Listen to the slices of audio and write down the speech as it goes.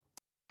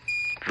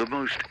the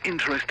most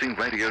interesting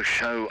radio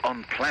show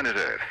on planet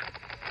Earth.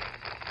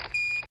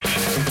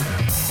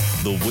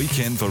 The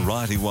Weekend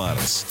Variety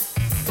Wireless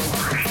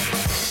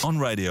on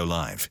Radio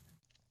Live.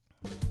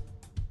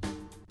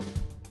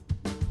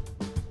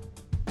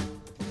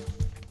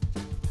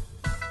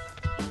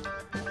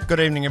 Good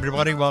evening,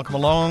 everybody. Welcome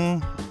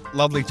along.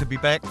 Lovely to be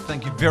back.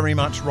 Thank you very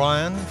much,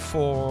 Ryan,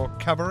 for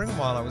covering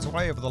while I was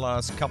away over the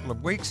last couple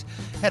of weeks.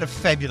 Had a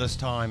fabulous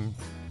time.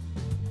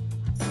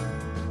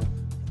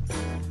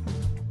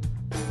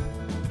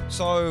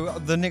 So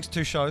the next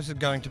two shows are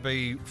going to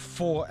be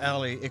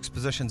 4-hourly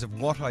expositions of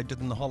what I did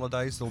in the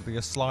holidays. There'll be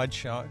a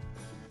slideshow.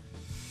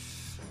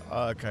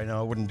 Okay, no,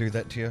 I wouldn't do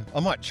that to you. I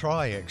might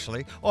try,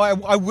 actually. Oh,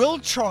 I will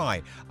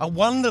try.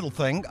 One little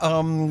thing.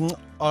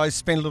 I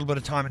spent a little bit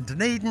of time in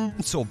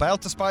Dunedin, saw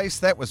Balta Space.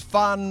 That was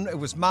fun. It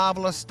was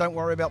marvellous. Don't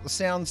worry about the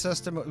sound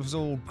system. It was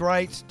all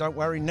great. Don't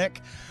worry,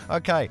 Nick.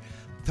 Okay,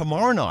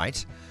 tomorrow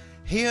night,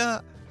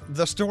 hear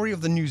the story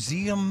of the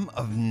Museum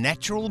of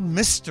Natural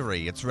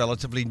Mystery. It's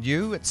relatively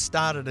new. It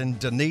started in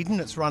Dunedin.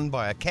 It's run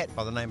by a cat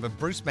by the name of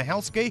Bruce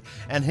Mahalski,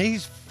 and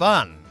he's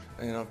fun.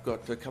 And I've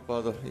got a couple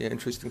other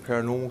interesting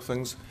paranormal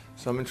things.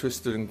 So I'm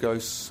interested in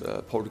ghosts,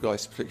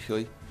 poltergeists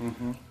particularly.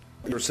 Mm-hmm.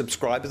 You're a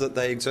subscriber that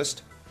they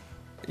exist?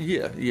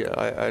 Yeah,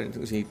 I don't think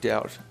there's any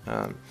doubt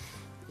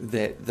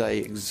that they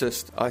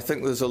exist. I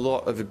think there's a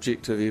lot of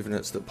objective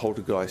evidence that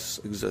poltergeists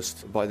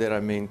exist. By that I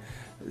mean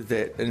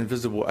that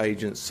invisible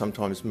agents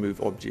sometimes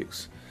move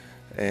objects.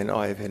 And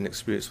I have had an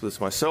experience with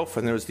this myself,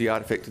 and there is the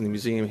artefact in the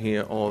museum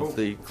here of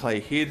the clay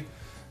head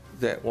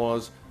that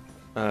was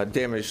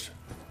damaged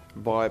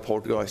by a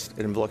poltergeist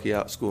at Inverlochy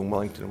Art School in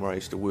Wellington, where I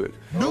used to work.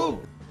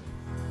 No!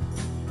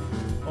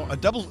 Oh, a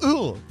double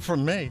ooh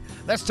from me.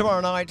 That's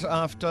tomorrow night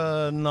after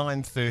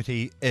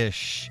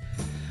 9:30-ish.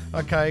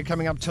 Okay,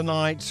 coming up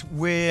tonight,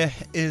 where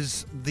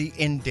is the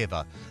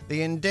Endeavour?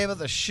 The Endeavour,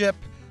 the ship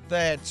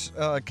that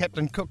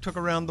Captain Cook took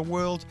around the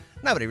world.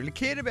 Nobody really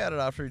cared about it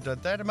after he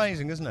did that.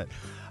 Amazing, isn't it?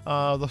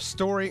 The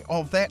story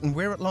of that and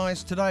where it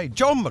lies today.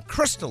 John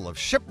McChrystal of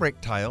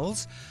Shipwreck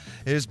Tales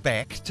is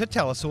back to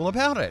tell us all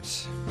about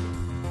it.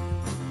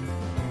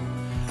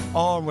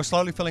 Oh, and we're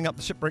slowly filling up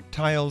the Shipwreck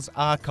Tales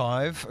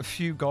archive. A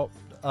few got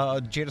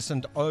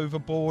jettisoned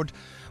overboard.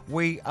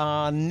 We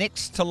are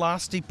next to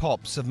Lasty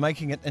Pops of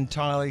making it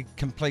entirely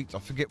complete. I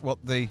forget what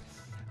the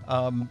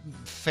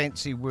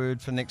fancy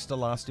word for next to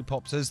Lasty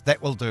Pops is.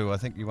 That will do, I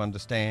think you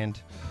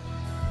understand.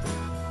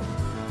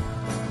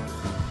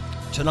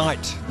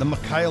 Tonight, the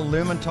Mikhail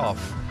Lermontov.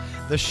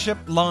 The ship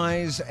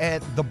lies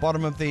at the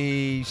bottom of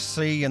the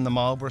sea in the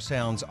Marlborough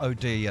Sounds. Oh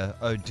dear,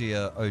 oh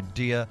dear, oh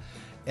dear.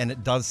 And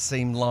it does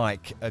seem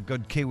like a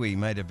good Kiwi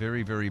made a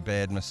very, very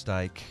bad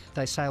mistake.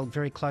 They sailed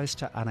very close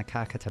to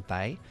Anakakata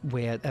Bay,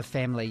 where a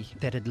family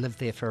that had lived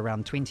there for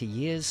around 20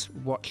 years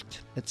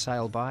watched it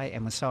sail by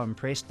and was so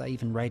impressed they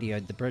even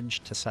radioed the bridge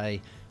to say,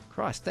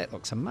 "Christ, that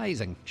looks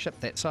amazing. Ship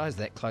that size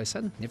that close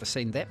in. Never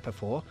seen that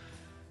before."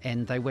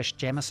 And they wished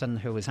Jamison,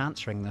 who was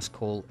answering this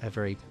call, a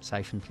very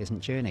safe and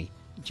pleasant journey.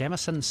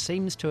 Jamison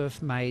seems to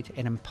have made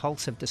an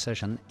impulsive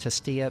decision to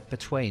steer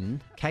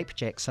between Cape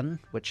Jackson,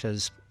 which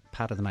is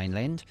part of the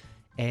mainland,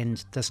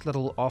 and this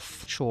little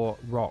offshore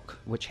rock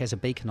which has a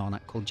beacon on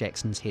it called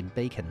Jackson's Head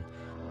Beacon.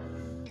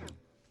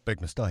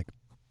 Big mistake.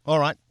 All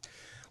right.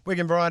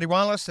 Weekend Variety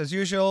Wireless, as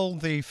usual,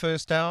 the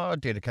first hour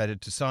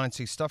dedicated to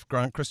sciencey stuff,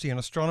 Grant Christie and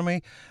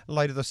astronomy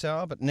later this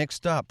hour. But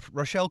next up,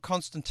 Rochelle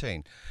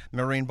Constantine,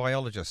 marine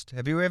biologist.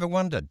 Have you ever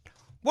wondered,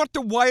 what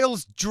do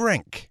whales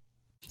drink?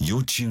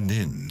 You're tuned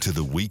in to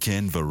the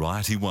Weekend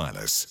Variety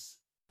Wireless.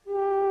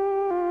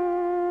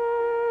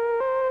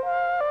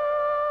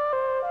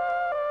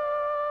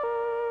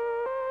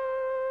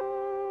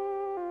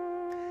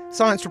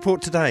 Science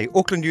Report today,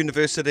 Auckland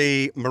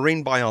University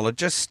marine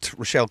biologist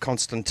Rochelle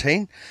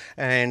Constantine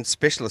and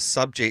specialist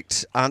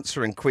subject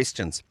answering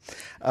questions.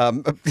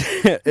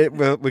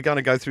 We're going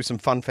to go through some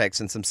fun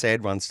facts and some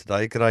sad ones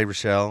today. G'day,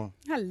 Rochelle.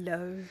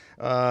 Hello.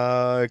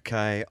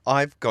 Okay,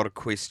 I've got a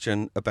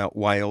question about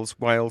whales.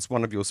 Whales,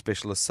 one of your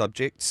specialist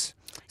subjects.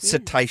 Yes.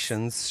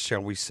 Cetaceans,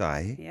 shall we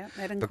say. Yeah,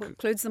 that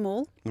includes them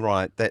all.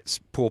 Right, that's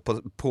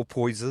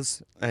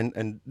porpoises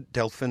and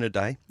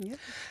Delphinidae. Yep.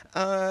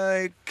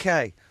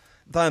 Okay.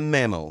 They're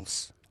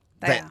mammals.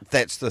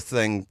 That's the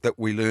thing that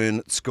we learn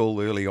at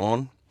school early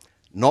on.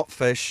 Not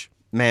fish,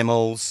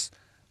 mammals.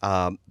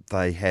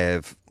 They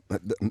have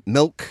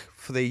milk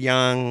for their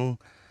young,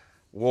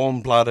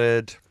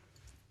 warm-blooded.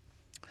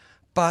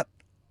 But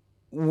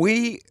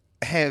we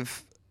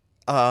have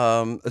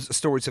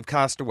stories of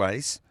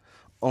castaways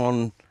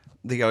on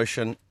the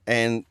ocean,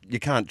 and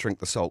you can't drink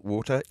the salt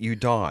water. You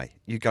die.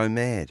 You go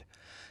mad.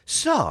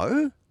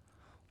 So,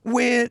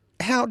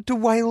 how do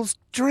whales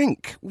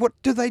drink? What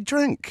do they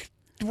drink?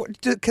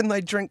 Can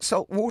they drink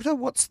salt water?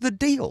 What's the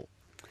deal?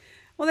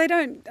 Well, they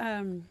don't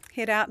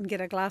head out and get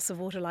a glass of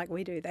water like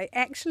we do. They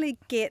actually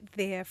get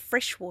their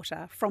fresh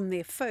water from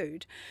their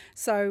food.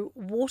 So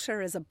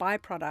water is a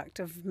byproduct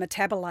of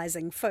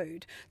metabolizing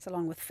food. So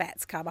along with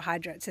fats,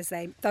 carbohydrates,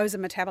 those are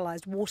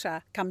metabolized,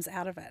 water comes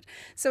out of it.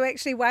 So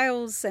actually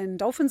whales and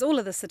dolphins, all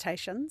of the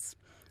cetaceans,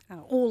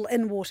 all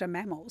in-water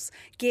mammals,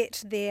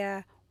 get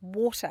their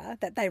water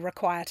that they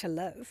require to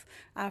live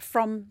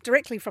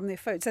directly from their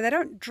food. So they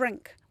don't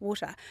drink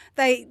water.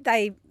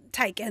 They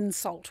take in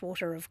salt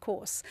water, of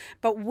course,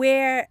 but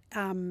where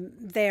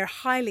they're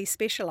highly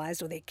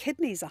specialised, or their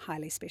kidneys are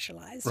highly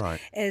specialised, right,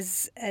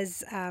 is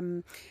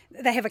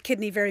they have a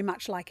kidney very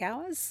much like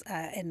ours,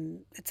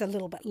 and it's a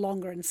little bit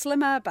longer and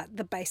slimmer, but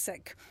the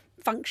basic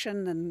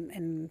function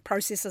and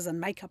processes and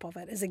makeup of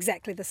it is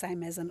exactly the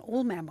same as in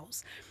all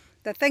mammals.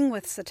 The thing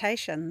with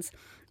cetaceans,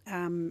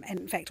 and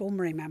in fact all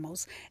marine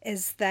mammals,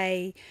 is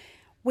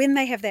when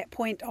they have that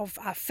point of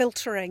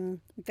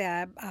filtering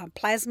their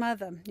plasma,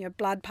 the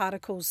blood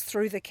particles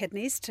through the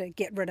kidneys to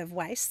get rid of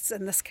wastes,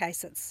 in this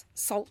case it's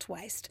salt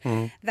waste,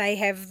 they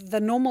have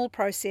the normal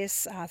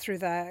process through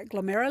the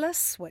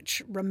glomerulus,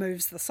 which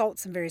removes the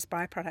salts and various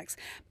byproducts,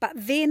 but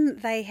then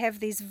they have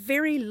these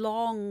very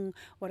long,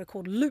 what are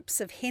called loops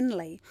of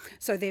Henle.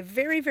 So they're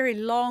very, very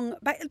long,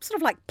 but it's sort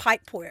of like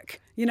pipe work,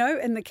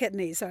 in the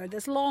kidney. So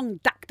this long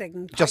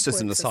ducting. Just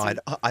as an aside,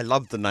 I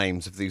love the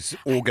names of these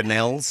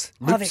organelles.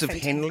 Loops of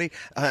Henle,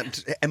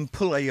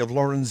 ampullae of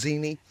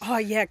Lorenzini. Oh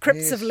yeah,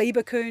 crypts of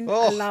Lieberkühn.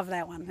 Oh, I love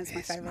that one. That's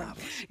my favourite.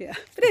 Yeah,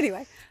 but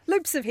anyway,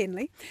 loops of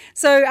Henle.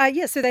 So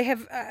so they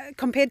have,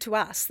 compared to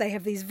us, they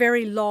have these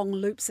very long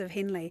loops of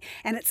Henle,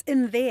 and it's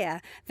in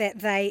there that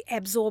they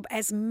absorb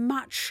as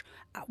much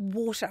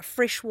water,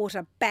 fresh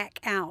water, back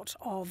out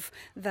of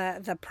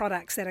the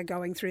products that are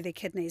going through their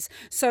kidneys.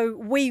 So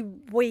we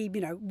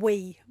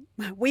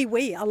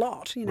a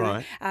lot,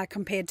 right,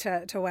 compared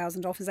to whales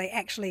and dolphins. They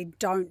actually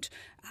don't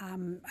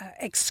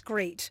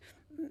excrete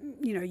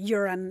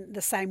urine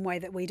the same way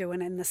that we do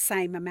and in the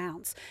same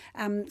amounts.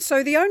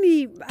 So the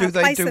only do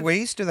they do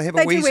wheeze? Do they have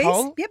a wheeze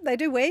hole? Yep, they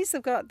do wheeze.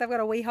 They've got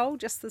a wee hole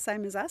just the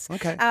same as us.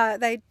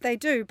 Okay. They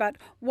do, but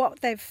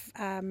what they've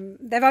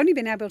only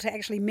been able to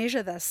actually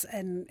measure this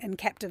in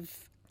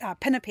captive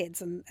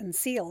pinnipeds and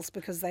seals,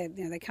 because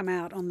they come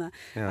out on the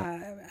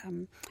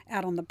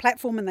out on the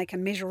platform and they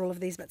can measure all of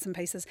these bits and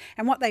pieces.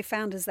 And what they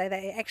found is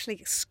they actually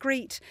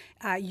excrete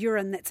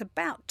urine that's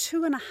about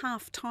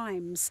 2.5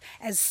 times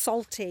as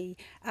salty,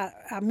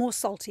 more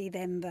salty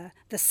than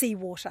the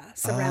seawater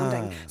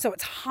surrounding. So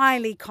it's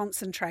highly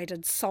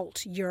concentrated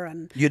salt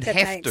urine. You'd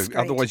have to,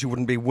 otherwise you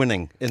wouldn't be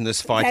winning in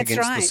this fight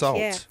against the salt.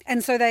 Yeah.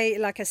 And so they,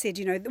 like I said,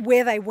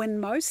 where they win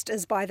most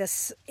is by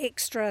this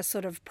extra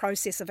sort of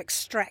process of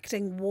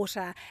extracting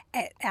water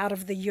out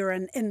of the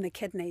urine in the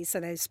kidneys, so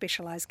those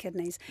specialised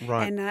kidneys,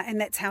 right,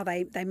 and that's how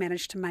they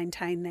manage to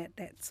maintain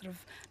that sort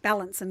of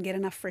balance and get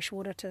enough fresh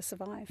water to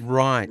survive.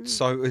 Right.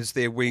 So is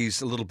their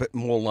wheeze a little bit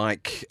more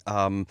like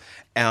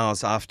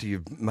ours after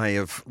you may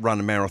have run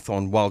a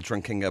marathon while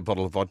drinking a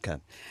bottle of vodka?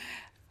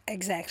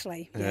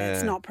 Exactly. Yeah,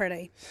 it's not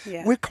pretty.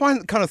 Yeah. We're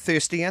kind of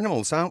thirsty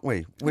animals, aren't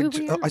we?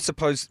 We are. I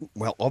suppose,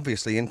 well,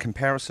 obviously in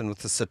comparison with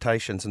the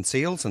cetaceans and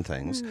seals and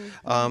things,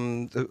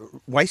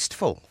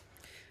 wasteful.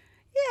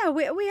 Yeah,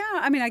 we are.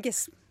 I mean, I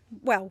guess,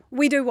 well,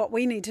 we do what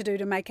we need to do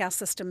to make our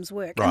systems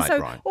work. Right, and so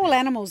right. all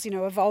animals,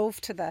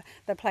 evolve to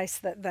the place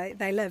that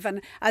they live.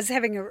 And I was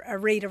having a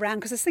read around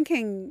because I was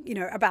thinking,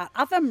 about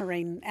other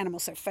marine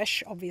animals. So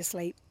fish,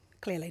 obviously,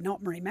 clearly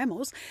not marine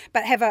mammals,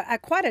 but have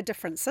quite a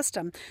different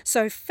system.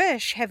 So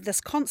fish have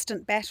this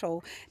constant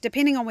battle,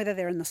 depending on whether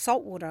they're in the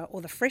saltwater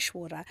or the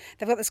freshwater.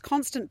 They've got this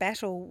constant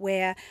battle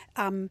where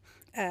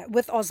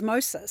with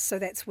osmosis, so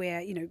that's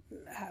where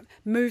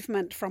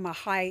movement from a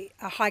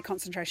high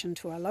concentration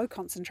to a low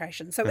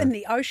concentration. So in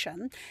the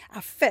ocean,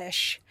 a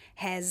fish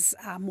has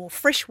more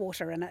fresh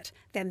water in it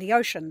than the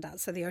ocean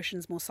does. So the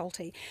ocean's more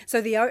salty.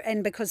 So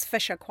and because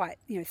fish are quite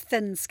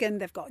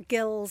thin-skinned, they've got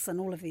gills and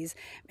all of these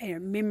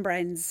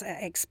membranes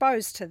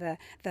exposed to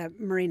the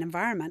marine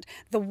environment.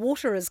 The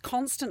water is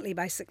constantly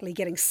basically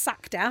getting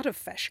sucked out of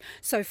fish.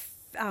 So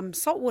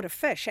saltwater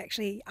fish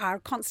actually are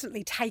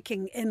constantly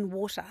taking in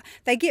water.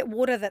 They get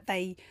water that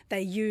they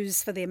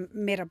use for their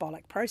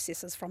metabolic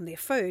processes from their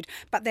food,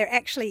 but they're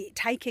actually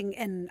taking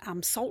in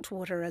salt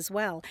water as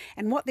well.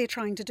 And what they're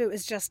trying to do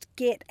is just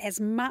get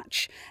as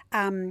much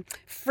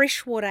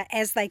fresh water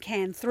as they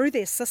can through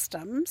their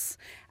systems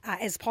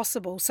as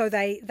possible, so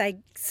they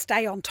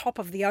stay on top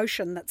of the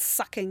ocean that's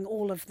sucking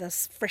all of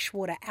this fresh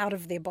water out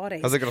of their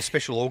bodies. Have they got a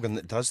special organ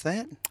that does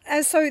that?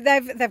 So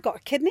they've got a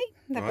kidney.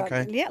 They've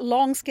got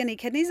long skinny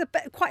kidneys,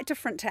 quite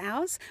different to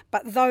ours,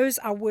 but those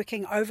are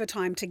working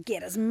overtime to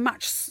get as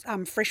much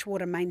fresh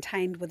water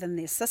maintained within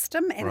their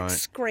system and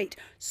excrete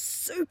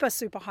super,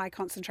 super high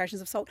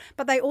concentrations of salt.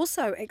 But they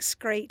also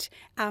excrete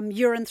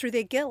urine through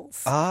their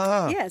gills.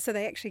 Yeah, so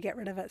they actually get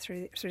rid of it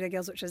through their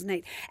gills, which is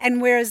neat. And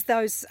whereas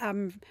those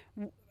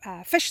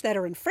fish that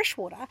are in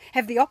freshwater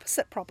have the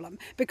opposite problem,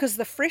 because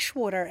the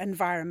freshwater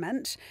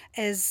environment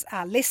is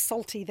less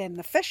salty than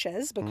the fish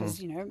is,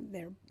 because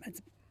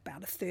it's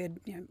about a third,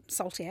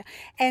 saltier.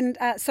 And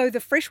so the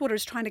freshwater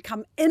is trying to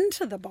come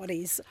into the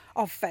bodies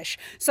of fish.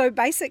 So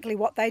basically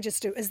what they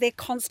just do is they're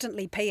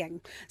constantly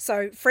peeing.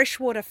 So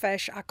freshwater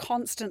fish are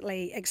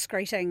constantly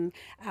excreting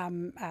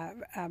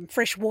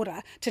fresh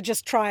water to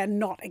just try and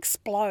not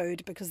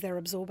explode because they're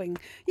absorbing.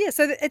 Yeah,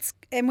 so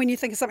and when you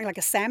think of something like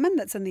a salmon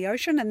that's in the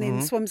ocean and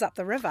then swims up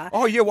the river.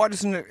 Oh, yeah, why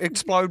doesn't it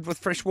explode with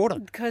fresh water?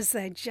 Because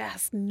they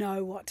just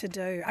know what to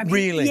do. I mean,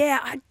 really?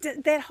 Yeah,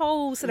 that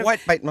whole sort of...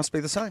 Whitebait must be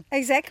the same.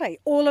 Exactly.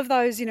 All of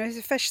those,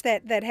 fish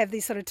that have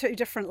these sort of two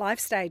different life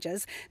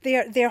stages,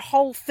 their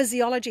whole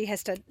physiology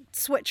has to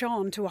switch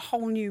on to a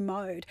whole new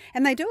mode,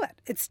 and they do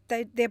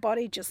it. Their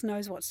body just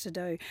knows what to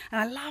do,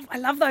 and I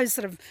love those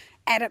sort of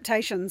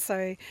adaptations.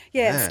 So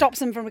it stops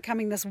them from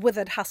becoming this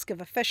withered husk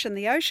of a fish in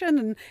the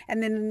ocean,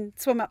 and then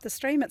swim up the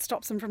stream. It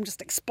stops them from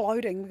just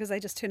exploding because they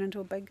just turn into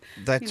a big...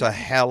 That's a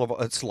hell of...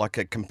 It's like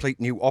a complete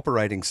new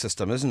operating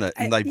system, isn't it?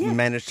 And they've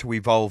managed to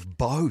evolve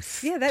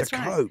both that's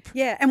right. cope.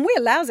 Yeah, and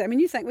we're lousy. I mean,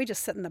 you think we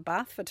just sit in the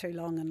bath for too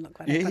long and look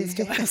what happens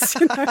to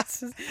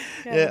us.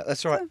 Yeah,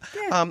 that's right.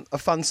 So, a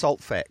fun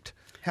salt fact.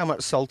 How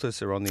much salt is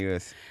there on the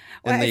earth?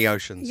 In the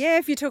oceans? Yeah,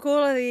 if you took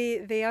all of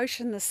the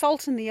ocean, the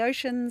salt in the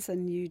oceans,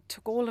 and you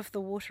took all of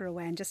the water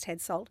away and just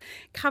had salt,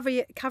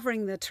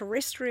 covering the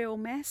terrestrial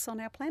mass on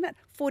our planet,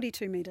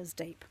 42 metres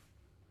deep.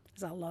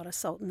 There's a lot of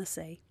salt in the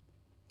sea.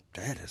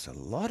 That is a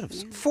lot of...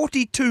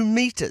 42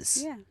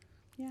 metres? Yeah.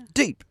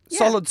 Deep,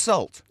 solid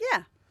salt?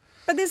 Yeah.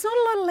 But there's not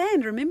a lot of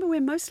land. Remember,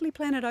 we're mostly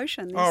planet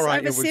ocean. There's all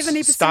right, over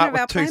 70% start of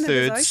our with planet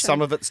is ocean.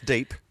 Some of it's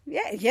deep.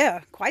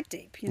 Yeah, quite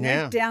deep,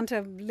 down to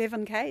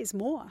 11 k's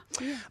more.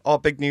 Yeah. Oh,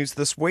 big news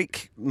this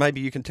week.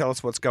 Maybe you can tell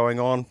us what's going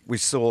on. We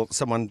saw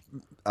someone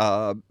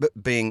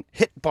being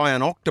hit by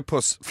an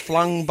octopus,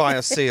 flung by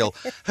a seal.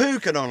 Who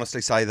can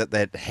honestly say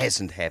that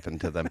hasn't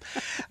happened to them?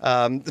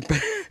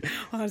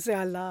 Honestly,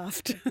 I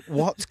laughed.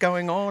 What's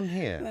going on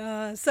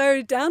here?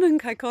 So down in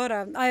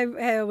Kaikoura,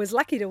 I was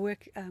lucky to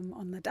work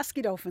on the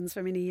dusky dolphins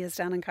for many years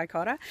down in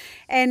Kaikoura,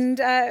 and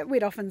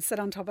we'd often sit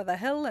on top of the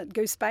hill at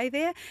Goose Bay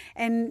there,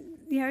 and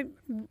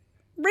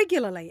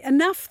regularly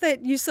enough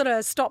that you sort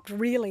of stopped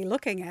really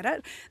looking at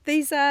it.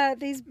 These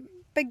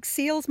big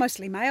seals,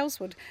 mostly males,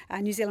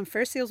 New Zealand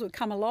fur seals would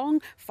come along,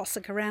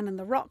 fossick around in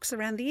the rocks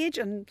around the edge,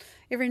 and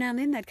every now and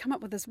then they'd come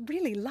up with this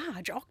really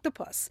large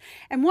octopus.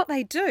 And what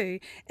they do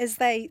is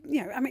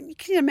you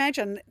can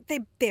imagine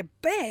they're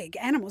big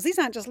animals. These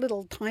aren't just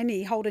little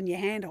tiny hold in your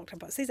hand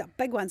octopus. These are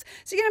big ones.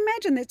 So you can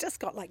imagine they've just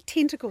got like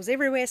tentacles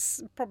everywhere,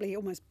 probably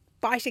almost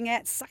biting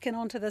at, sucking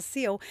onto the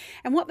seal.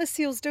 And what the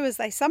seals do is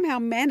they somehow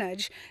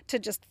manage to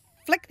just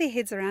flick their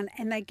heads around,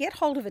 and they get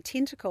hold of a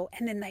tentacle,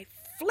 and then they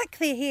flick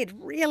their head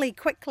really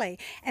quickly,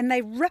 and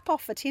they rip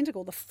off the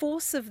tentacle. The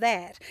force of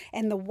that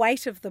and the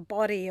weight of the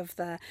body of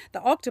the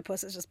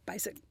octopus is just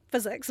basic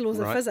physics, laws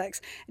of physics.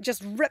 It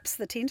just rips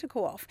the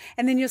tentacle off,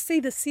 and then you'll see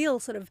the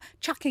seal sort of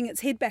chucking its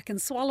head back and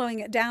swallowing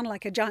it down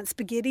like a giant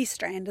spaghetti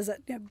strand as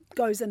it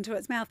goes into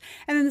its mouth.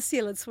 And then the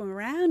seal would swim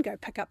around, go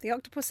pick up the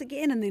octopus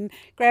again, and then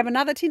grab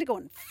another tentacle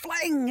and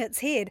fling its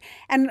head.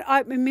 And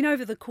I mean,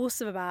 over the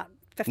course of about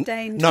 15,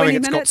 20 minutes. Knowing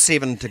it's got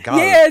 7 to go.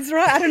 Yeah, it's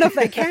right. I don't know if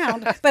they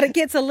count, but it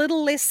gets a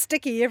little less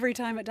sticky every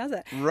time it does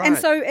it. Right. And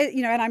so,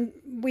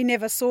 we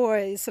never saw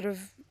a sort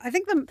of, I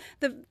think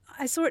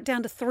I saw it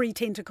down to 3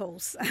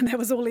 tentacles, and that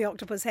was all the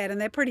octopus had, and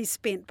they're pretty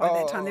spent by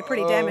that time. They're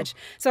pretty damaged.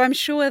 So I'm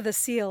sure the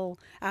seal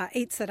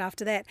eats it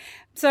after that.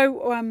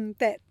 So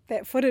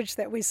that footage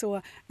that we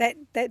saw,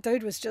 that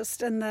dude was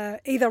just in the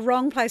either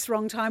wrong place,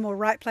 wrong time, or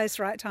right place,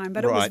 right time.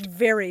 But it was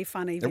very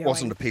funny viewing. It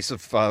wasn't a piece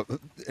of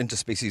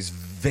interspecies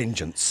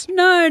vengeance.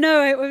 No,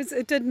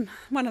 it did.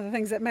 One of the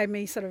things that made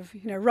me sort of,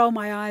 roll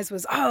my eyes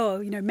was,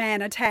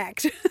 man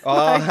attacked.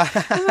 I'm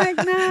like,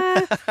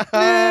 nah.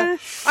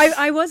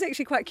 I was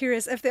actually quite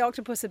curious if the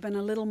octopus had been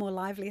a little more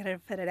lively, if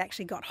it had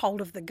actually got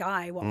hold of the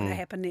guy, what would have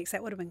happened next?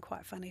 That would have been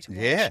quite funny to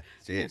watch.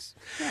 Yes.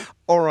 Yeah.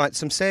 All right,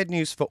 some sad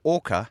news for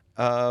orca.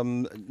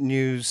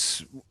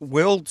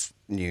 World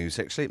news,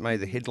 actually. It made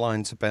the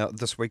headlines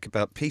this week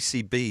about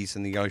PCBs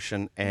in the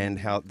ocean and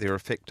how their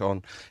effect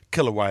on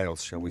killer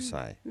whales, shall we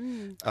say.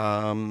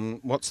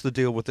 What's the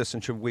deal with this,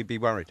 and should we be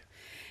worried?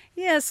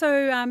 Yeah, so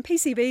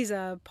PCBs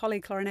are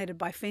polychlorinated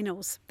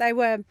biphenyls. They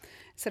were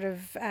sort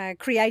of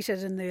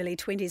created in the early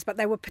 20s, but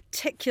they were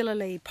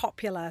particularly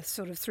popular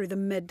sort of through the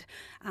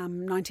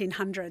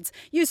mid-1900s,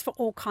 used for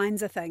all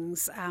kinds of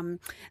things.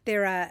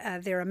 They're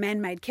a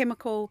man-made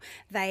chemical.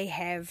 They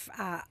have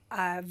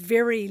a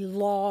very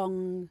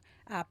long,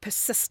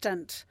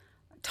 persistent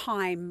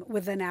time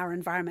within our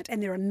environment,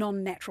 and they're a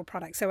non-natural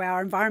product, so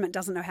our environment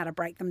doesn't know how to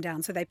break them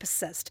down, so they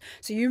persist.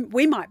 So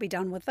we might be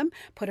done with them,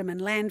 put them in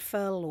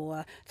landfill,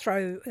 or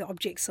throw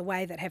objects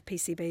away that have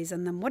PCBs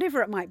in them,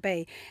 whatever it might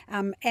be.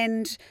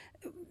 And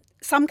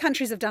some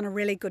countries have done a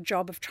really good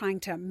job of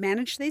trying to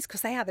manage these because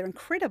they're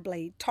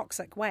incredibly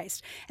toxic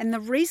waste. And the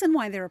reason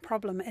why they're a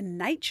problem in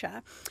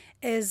nature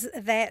is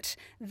that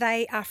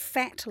they are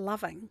fat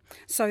loving,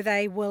 so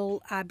they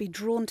will be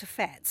drawn to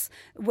fats,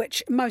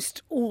 which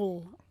most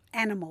all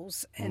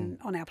animals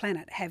on our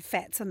planet have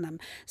fats in them.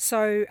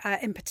 So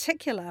in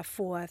particular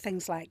for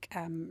things like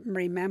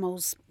marine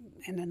mammals,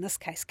 and in this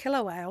case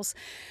killer whales,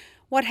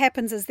 what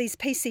happens is these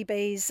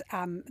PCBs,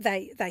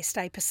 they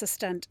stay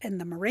persistent in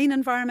the marine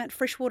environment,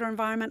 freshwater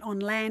environment,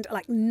 on land.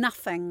 Like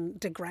nothing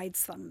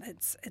degrades them.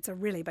 It's a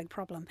really big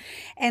problem.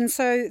 And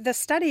so the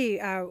study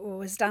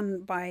was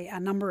done by a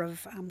number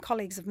of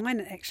colleagues of mine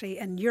actually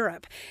in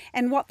Europe.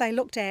 And what they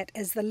looked at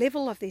is the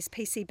level of these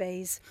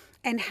PCBs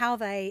and how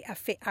they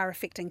are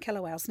affecting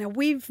killer whales. Now,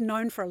 we've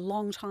known for a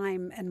long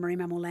time in marine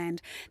mammal land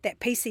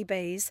that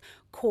PCBs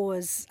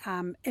cause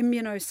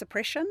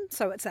immunosuppression,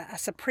 so it's a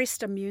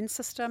suppressed immune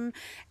system,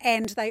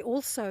 and they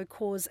also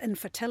cause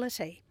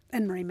infertility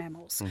in marine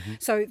mammals.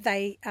 So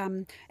they,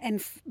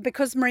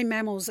 because marine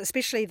mammals,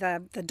 especially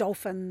the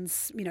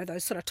dolphins,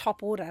 those sort of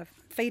top order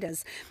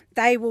feeders,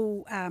 they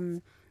will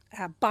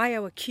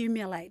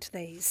bioaccumulate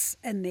these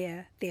in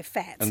their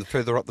fats. And the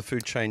further up the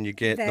food chain you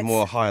get, the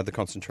more higher the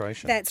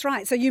concentration. That's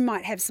right. So you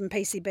might have some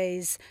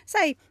PCBs,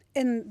 say,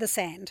 in the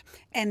sand,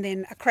 and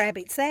then a crab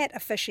eats that, a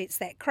fish eats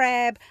that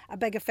crab, a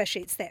bigger fish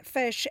eats that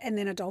fish, and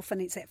then a dolphin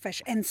eats that fish.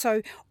 And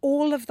so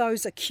all of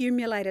those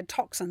accumulated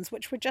toxins,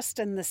 which were just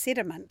in the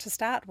sediment to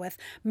start with,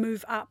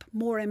 move up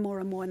more and more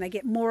and more, and they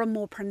get more and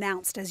more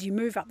pronounced as you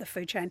move up the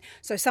food chain.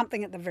 So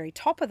something at the very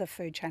top of the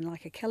food chain,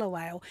 like a killer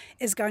whale,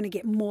 is going to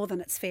get more than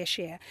its fair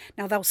share.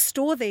 Now, they'll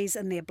store these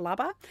in their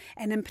blubber,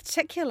 and in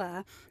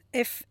particular,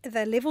 if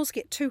the levels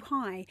get too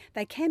high,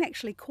 they can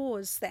actually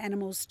cause the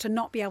animals to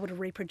not be able to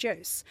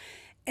reproduce.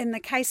 In the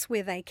case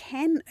where they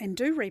can and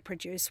do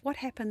reproduce, what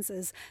happens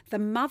is the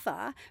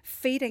mother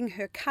feeding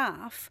her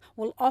calf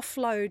will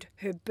offload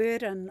her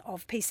burden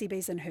of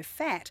PCBs in her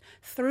fat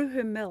through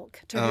her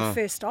milk to her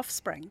first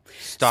offspring.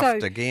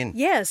 Stuffed again.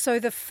 Yeah, so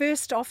the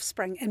first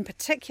offspring in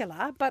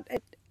particular, but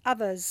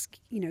others,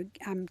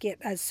 get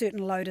a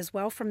certain load as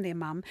well from their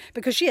mum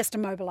because she has to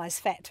mobilise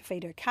fat to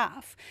feed her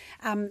calf.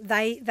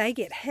 They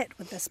get hit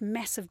with this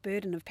massive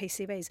burden of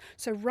PCBs.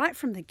 So right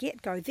from the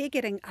get-go, they're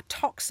getting a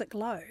toxic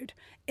load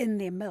in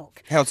their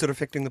milk. How's it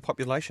affecting the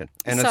population?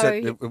 And is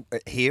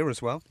it here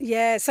as well?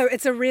 Yeah, so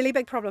it's a really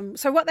big problem.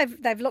 So what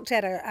they've looked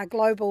at a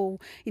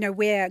global,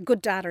 where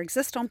good data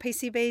exists on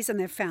PCBs, and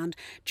they've found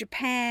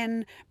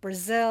Japan,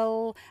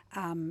 Brazil,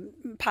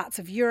 parts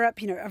of Europe,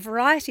 a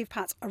variety of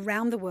parts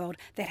around the world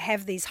that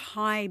have these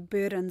high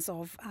burdens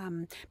of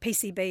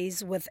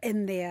PCBs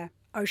within their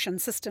ocean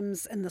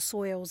systems, in the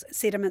soils,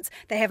 sediments.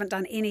 They haven't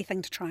done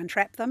anything to try and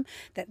trap them,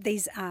 that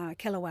these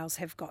killer whales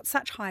have got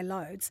such high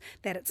loads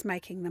that it's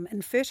making them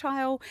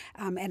infertile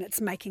and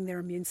it's making their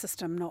immune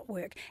system not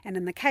work. And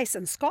in the case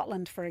in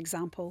Scotland, for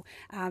example,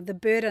 the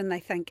burden, they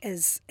think,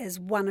 is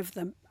one of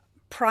the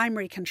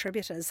primary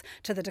contributors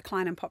to the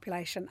decline in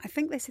population. I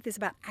think they said there's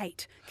about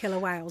 8 killer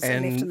whales left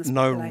in this population.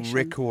 And no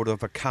record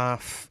of a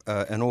calf,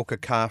 an orca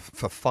calf,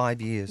 for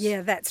 5 years.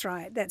 Yeah, that's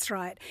right.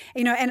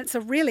 And it's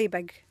a really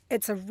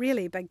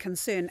big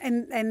concern.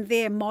 And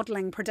their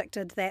modelling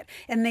predicted that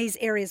in these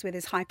areas where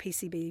there's high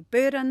PCB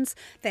burdens,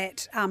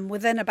 that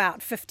within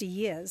about 50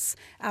 years,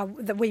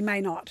 that we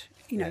may not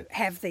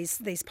have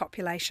these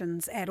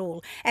populations at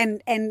all.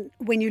 And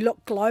when you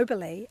look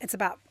globally, it's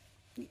about,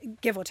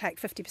 give or take,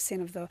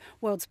 50% of the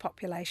world's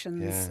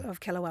populations of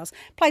killer whales.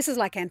 Places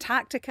like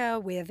Antarctica,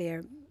 where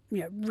they're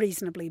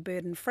reasonably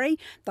burden-free,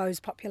 those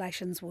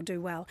populations will do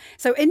well.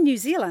 So in New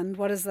Zealand,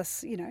 what is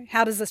this,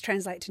 how does this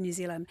translate to New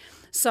Zealand?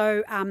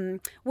 So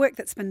work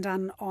that's been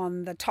done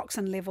on the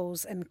toxin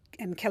levels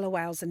in killer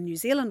whales in New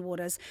Zealand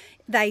waters,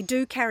 they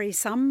do carry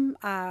some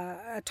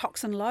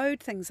toxin load,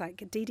 things like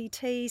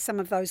DDT, some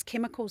of those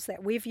chemicals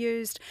that we've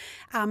used,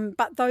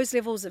 but those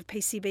levels of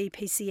PCB,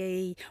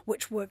 PCE,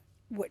 which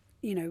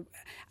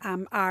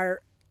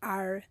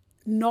are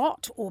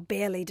not or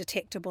barely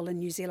detectable in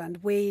New Zealand.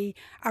 We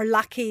are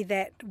lucky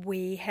that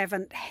we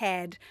haven't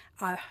had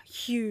a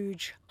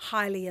huge,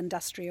 highly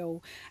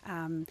industrial,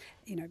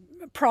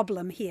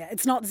 problem here.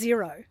 It's not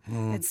zero.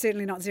 It's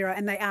certainly not zero,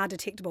 and they are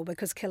detectable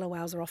because killer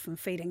whales are often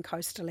feeding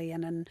coastally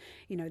and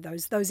in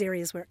those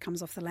areas where it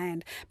comes off the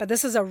land. But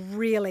this is a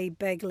really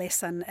big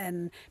lesson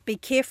in be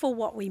careful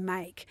what we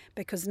make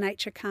because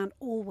nature can't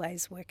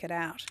always work it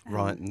out.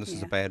 Right, and this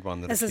is a bad one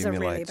that this accumulates.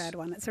 This is a really bad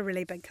one. It's a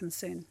really big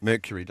concern.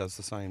 Mercury does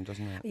the same,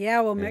 doesn't it? Yeah,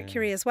 well,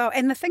 mercury as well.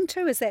 And the thing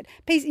too is that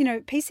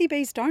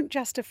PCBs don't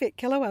just affect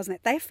killer whales;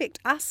 they affect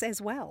us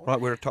as well. Right,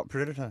 we're a top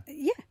predator.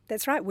 Yeah,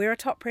 that's right. We're a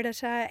top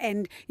predator,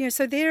 and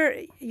so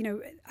there.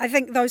 I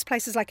think those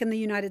places like in the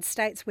United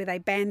States where they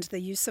banned the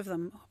use of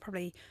them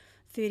probably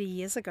 30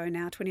 years ago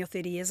now, 20 or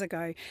 30 years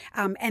ago,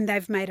 and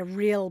they've made a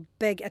real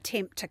big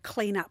attempt to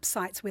clean up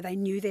sites where they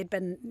knew there'd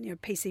been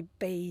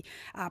PCB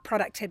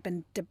product had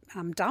been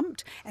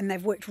dumped, and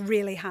they've worked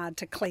really hard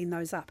to clean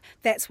those up.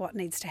 That's what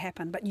needs to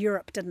happen, but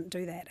Europe didn't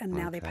do that, and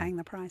now they're paying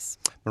the price.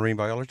 Marine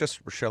biologist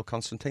Rochelle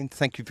Constantine,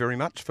 thank you very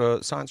much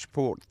for Science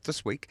Report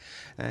this week.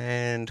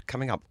 And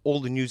coming up,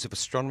 all the news of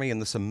astronomy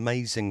and this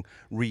amazing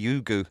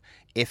Ryugu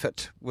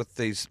effort with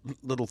these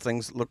little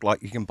things that look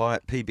like you can buy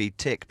at PB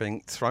Tech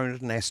being thrown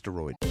at an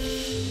asteroid.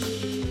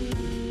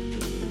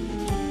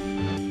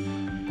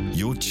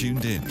 You're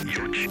tuned in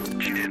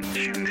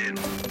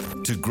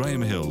to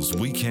Graham Hill's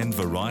Weekend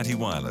Variety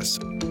Wireless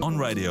on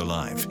Radio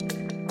Live.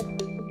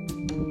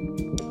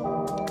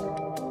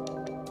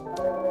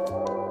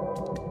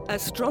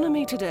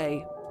 Astronomy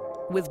Today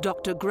with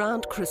Dr.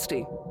 Grant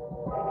Christie.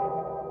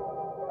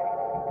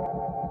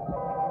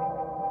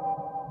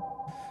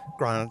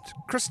 Grant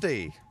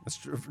Christie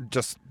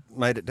just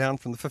made it down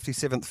from the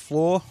 57th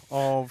floor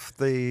of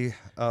the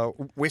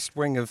West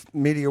Wing of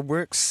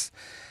MediaWorks,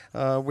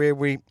 where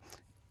we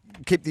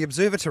keep the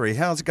observatory.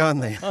 How's it going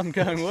there? I'm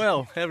going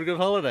well. Have a good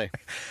holiday.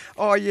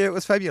 Oh, yeah, it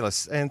was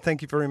fabulous. And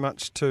thank you very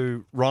much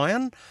to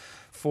Ryan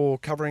for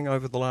covering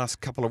over the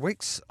last couple of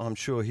weeks. I'm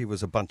sure he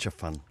was a bunch of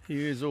fun.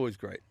 He is always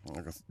great.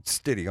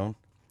 Steady on.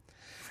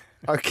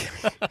 Okay.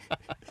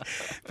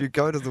 If you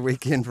go to the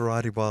Weekend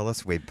Variety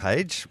Wireless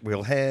webpage,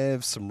 we'll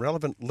have some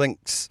relevant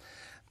links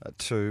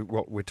to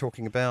what we're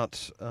talking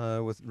about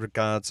with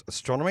regards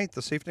astronomy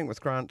this evening with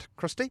Grant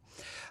Christie.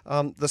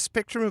 The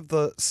spectrum of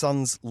the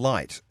sun's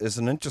light is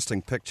an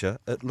interesting picture.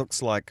 It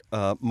looks like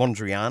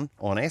Mondrian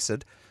on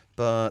acid,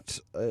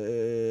 but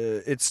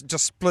it's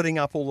just splitting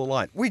up all the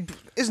light.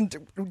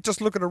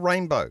 Just look at a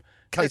rainbow.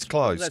 Case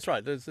closed. That's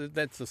right.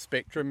 That's the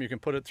spectrum. You can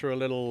put it through a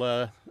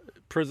little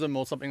prism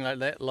or something like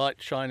that, light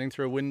shining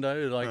through a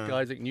window, like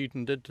Isaac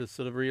Newton did, to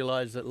sort of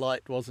realise that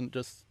light wasn't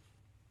just,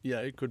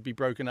 it could be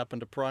broken up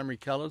into primary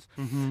colours.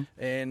 Mm-hmm.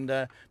 And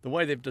the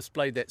way they've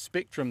displayed that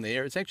spectrum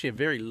there, it's actually a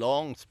very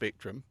long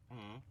spectrum.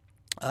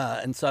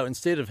 And so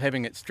instead of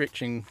having it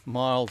stretching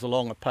miles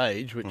along a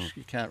page, which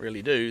you can't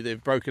really do,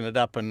 they've broken it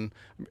up and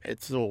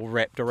it's all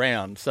wrapped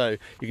around. So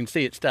you can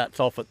see it starts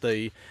off at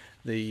the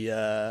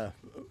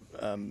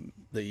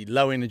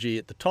low energy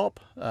at the top,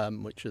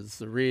 which is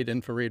the red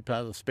infrared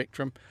part of the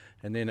spectrum,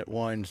 and then it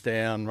winds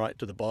down right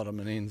to the bottom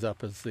and ends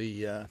up as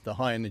the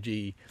high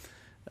energy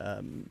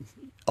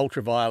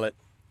ultraviolet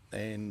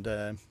and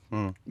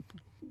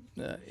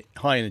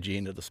high energy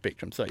end of the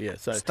spectrum. So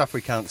stuff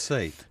we can't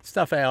see,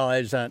 stuff our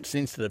eyes aren't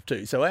sensitive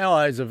to. So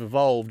our eyes have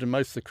evolved, and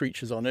most of the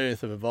creatures on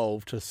Earth have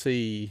evolved to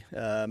see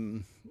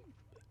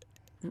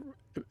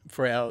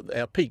for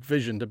our peak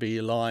vision to be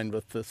aligned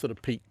with the sort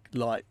of peak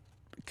light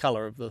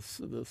colour of the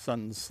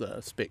sun's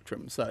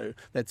spectrum. So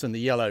that's in the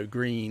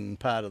yellow-green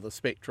part of the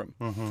spectrum.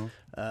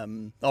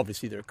 Mm-hmm.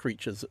 Obviously, there are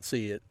creatures that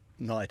see at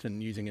night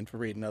and using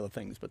infrared and other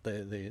things, but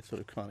they're sort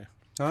of kind of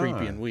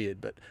creepy and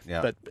weird. But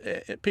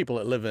people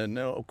that live in,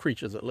 or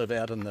creatures that live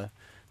out in the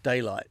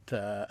daylight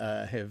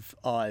have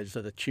eyes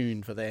that are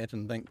tuned for that,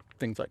 and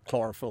things like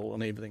chlorophyll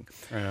and everything.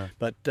 Yeah.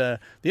 But the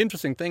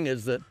interesting thing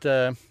is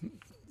that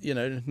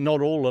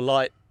not all the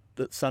light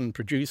that sun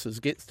produces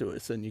gets to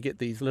us, and you get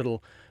these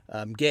little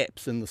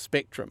gaps in the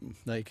spectrum.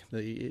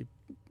 The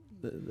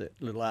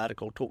little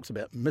article talks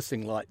about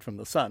missing light from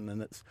the sun,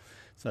 and it's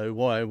so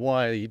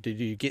why did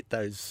you get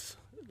those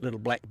little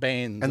black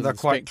bands? And they're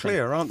quite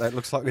clear, aren't they? It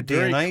looks like a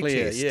Very DNA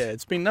clear, test. Yeah,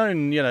 it's been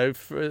known.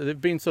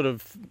 They've been sort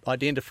of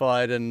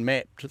identified and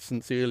mapped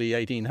since the early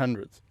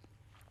 1800s,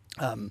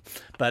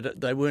 but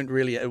they weren't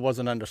really. It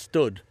wasn't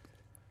understood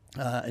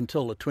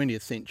until the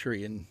 20th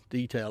century in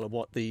detail of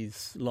what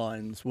these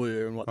lines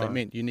were and what they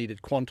meant. You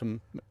needed quantum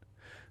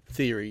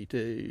theory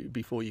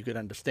before you could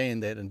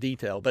understand that in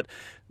detail. But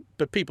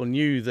people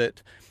knew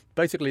that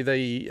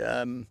basically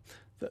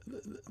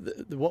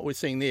what we're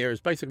seeing there is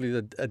basically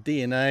a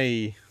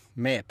DNA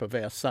map of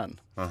our sun.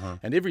 Uh-huh.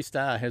 And every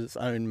star has its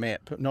own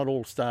map. Not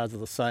all stars are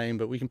the same,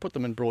 but we can put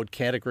them in broad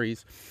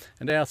categories.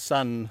 And our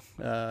sun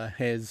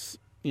has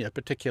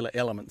particular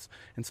elements.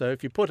 And so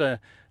if you put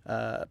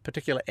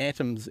particular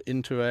atoms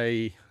into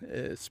a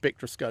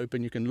spectroscope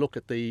and you can look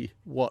at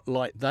what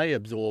light they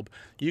absorb,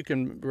 you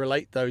can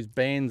relate those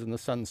bands in the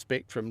sun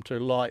spectrum to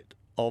light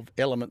of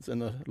elements in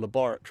the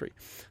laboratory.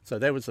 So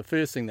that was the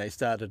first thing they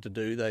started to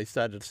do. They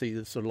started to see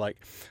this sort of like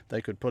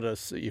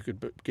you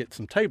could get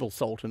some table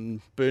salt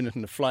and burn it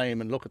in a flame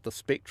and look at the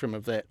spectrum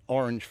of that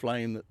orange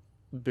flame that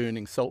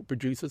burning salt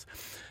produces,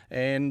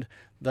 and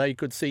they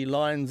could see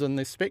lines in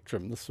the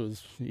spectrum. This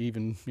was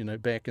even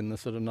back in the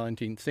sort of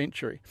 19th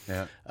century.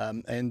 Yeah.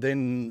 And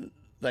then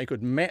they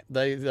could map.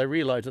 They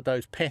realised that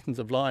those patterns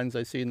of lines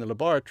they see in the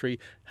laboratory,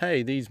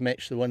 hey, these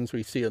match the ones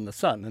we see in the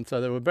sun. And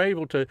so they were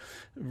able to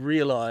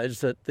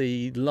realise that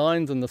the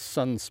lines in the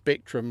sun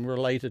spectrum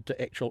related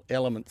to actual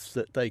elements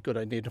that they could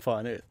identify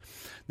on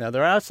Earth. Now,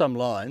 there are some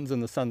lines in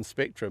the sun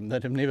spectrum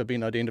that have never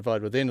been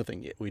identified with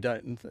anything yet.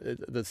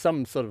 There's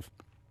some sort of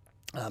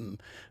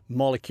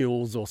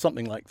molecules or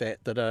something like that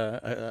are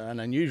an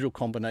unusual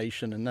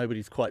combination, and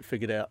nobody's quite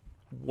figured out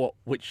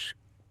which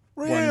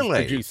ones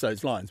produce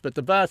those lines. But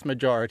the vast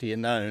majority are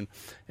known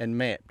and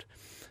mapped.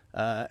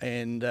 The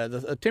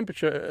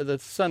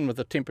sun with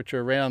a temperature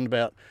around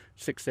about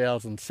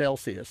 6,000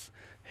 Celsius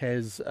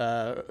has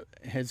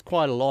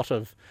quite a lot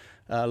of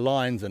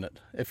lines in it.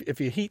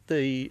 If you heat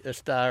the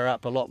star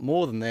up a lot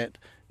more than that,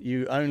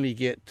 you only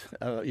get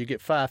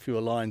far fewer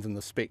lines in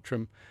the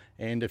spectrum,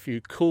 And if you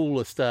cool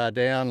a star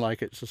down,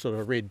 like it's a sort of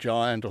a red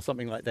giant or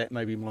something like that,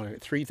 maybe more like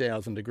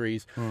 3,000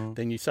 degrees,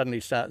 then you suddenly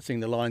start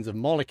seeing the lines of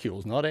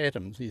molecules, not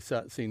atoms. You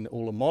start seeing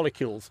all the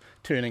molecules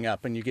turning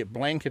up, and you get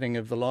blanketing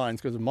of the lines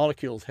because the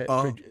molecules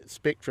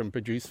spectrum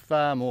produce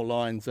far more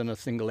lines than a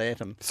single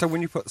atom. So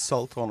when you put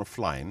salt on a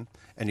flame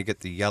and you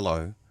get the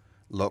yellow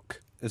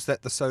look, is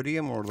that the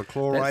sodium or the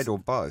chloride or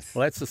both?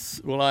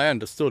 Well, I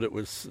understood it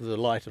was the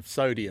light of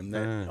sodium,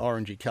 that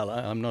orangey colour.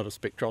 I'm not a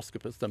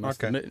spectroscopist, I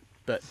must admit.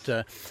 But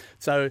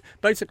so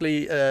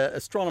basically,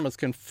 astronomers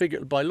can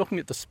figure, by looking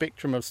at the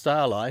spectrum of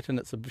starlight, and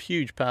it's a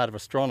huge part of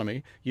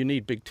astronomy, you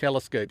need big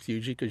telescopes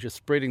usually because you're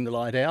spreading the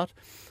light out,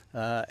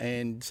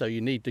 and so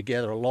you need to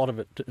gather a lot of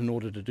it in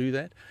order to do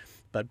that.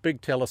 But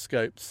big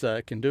telescopes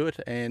can do it,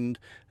 and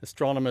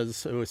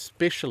astronomers who are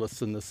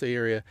specialists in this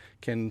area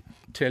can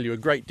tell you a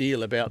great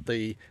deal about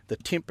the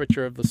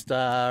temperature of the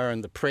star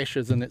and the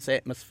pressures in its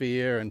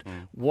atmosphere and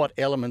what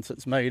elements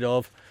it's made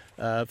of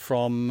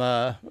from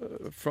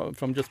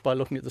just by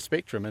looking at the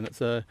spectrum. And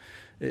it's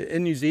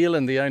in New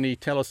Zealand, the only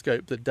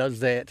telescope that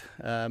does that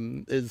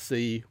is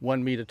the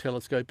 1 metre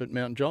telescope at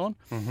Mount John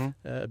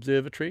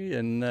Observatory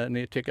in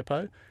near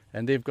Tekapo.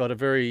 And they've got a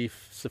very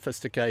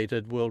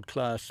sophisticated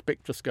world-class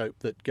spectroscope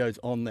that goes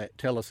on that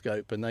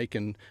telescope, and they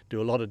can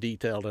do a lot of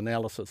detailed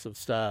analysis of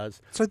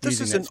stars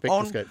using that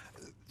spectroscope.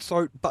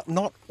 But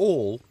not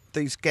all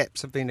these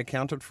gaps have been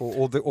accounted for,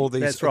 or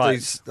these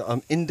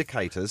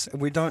indicators,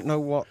 and we don't know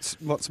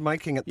what's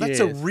making it. That's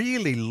a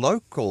really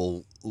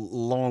local,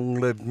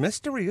 long-lived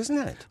mystery, isn't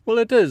it? Well,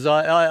 it is.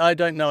 I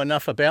don't know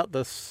enough about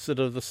the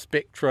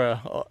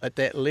spectra at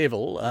that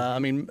level. I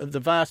mean, the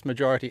vast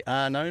majority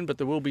are known, but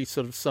there will be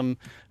sort of some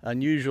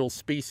unusual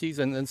species,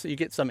 and so you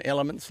get some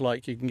elements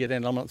like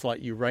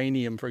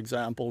uranium, for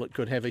example. It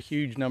could have a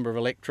huge number of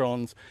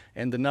electrons,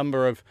 and the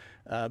number of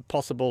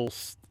possible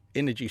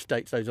energy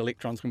states those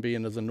electrons can be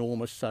in is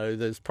enormous, so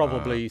there's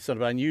probably sort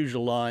of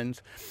unusual lines.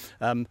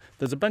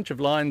 There's a bunch of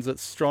lines that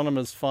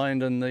astronomers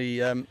find in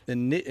the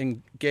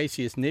in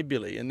gaseous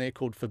nebulae, and they're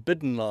called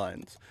forbidden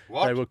lines.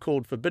 What? They were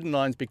called forbidden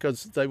lines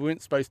because they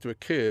weren't supposed to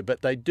occur,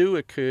 but they do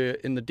occur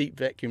in the deep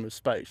vacuum of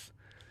space.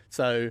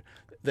 So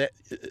that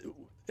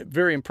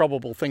very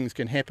improbable things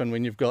can happen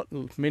when you've got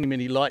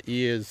many light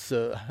years,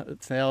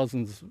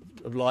 thousands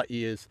of light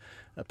years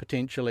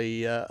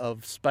potentially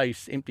of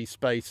space, empty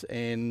space,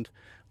 and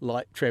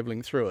light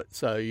travelling through it.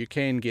 So you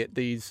can get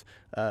these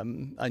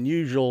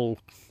unusual,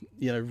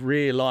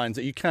 rare lines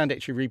that you can't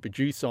actually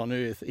reproduce on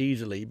Earth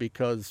easily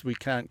because we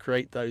can't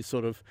create those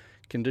sort of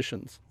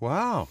conditions.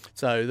 Wow.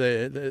 So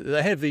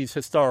they have these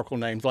historical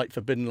names like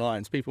forbidden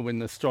lines. People, when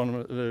the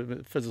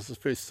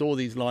physicists first saw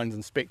these lines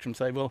in spectrum,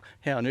 say, well,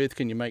 how on earth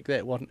can you make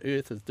that? What on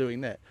earth is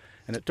doing that?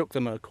 And it took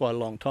them quite a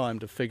long time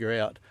to figure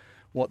out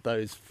what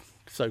those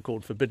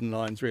so-called forbidden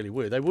lines really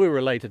were. They were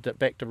related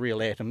back to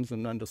real atoms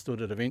and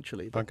understood it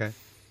eventually. Okay.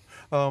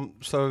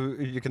 So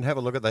you can have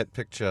a look at that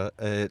picture.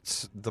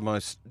 It's the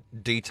most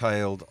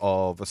detailed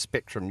of a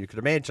spectrum you could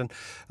imagine.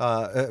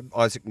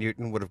 Isaac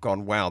Newton would have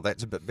gone, wow,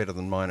 that's a bit better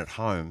than mine at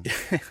home.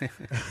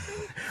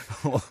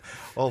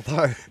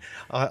 Although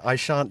I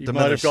shan't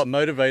diminish. He might have got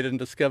motivated and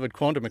discovered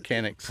quantum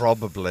mechanics.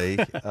 Probably.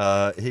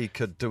 He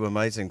could do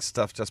amazing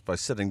stuff just by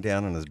sitting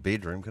down in his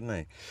bedroom, couldn't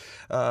he?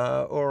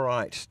 All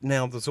right.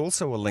 Now, there's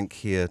also a link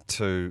here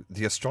to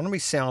the Astronomy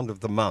Sound of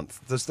the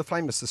Month. There's the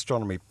famous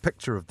Astronomy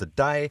Picture of the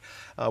Day.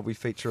 We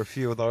feature a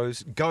few of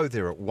those. Go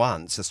there at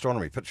once.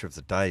 Astronomy Picture of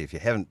the Day. If you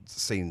haven't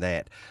seen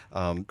that,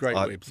 great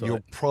website.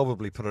 You'll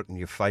probably put it in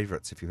your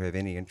favourites if you have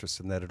any interest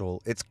in that at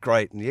all. It's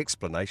great, and the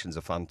explanations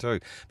are fun too.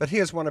 But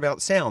here's one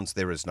about sounds.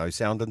 There is no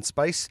sound in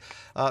space.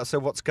 So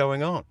what's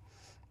going on?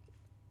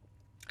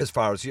 As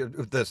far as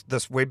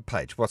this web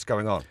page, what's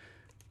going on?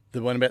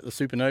 The one about the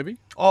supernovae?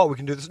 Oh, we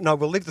can do this. No,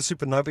 we'll leave the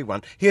supernovae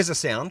one. Here's a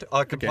sound.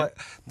 I can play.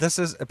 This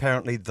is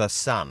apparently the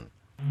sun.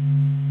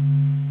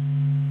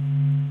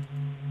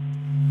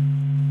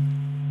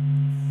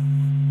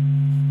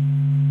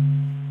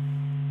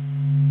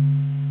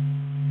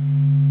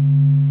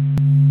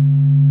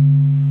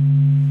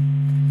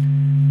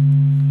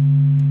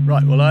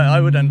 Right, well, I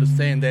would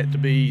understand that to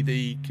be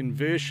the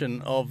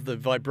conversion of the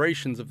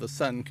vibrations of the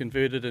sun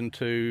converted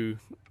into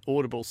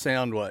audible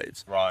sound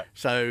waves. Right.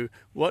 So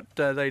what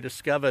they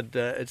discovered,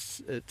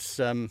 it's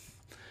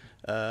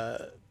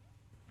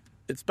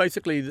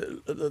basically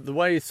the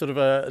way sort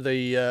of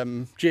the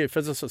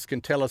geophysicists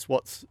can tell us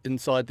what's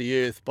inside the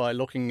Earth by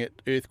looking at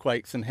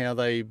earthquakes and how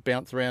they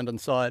bounce around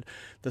inside.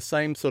 The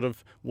same sort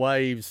of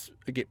waves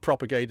get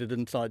propagated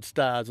inside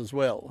stars as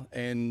well,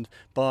 and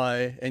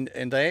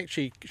they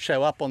actually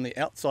show up on the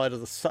outside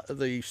of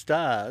the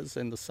stars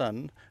and the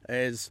sun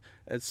as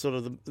sort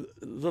of the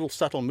little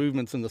subtle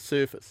movements in the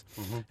surface,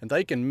 and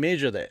they can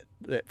measure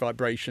that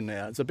vibration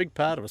now. It's a big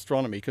part of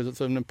astronomy because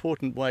it's an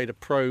important way to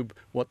probe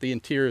what the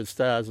interior of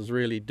stars is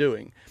really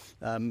doing,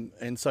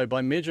 and so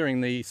by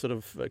measuring the sort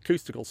of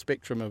acoustical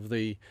spectrum of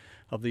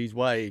these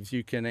waves,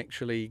 you can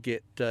actually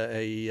get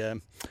a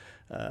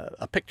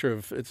picture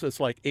of it's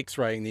like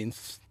X-raying the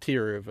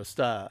interior of a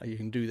star. You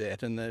can do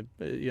that, and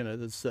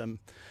there's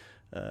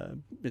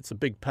it's a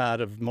big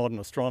part of modern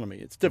astronomy.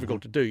 It's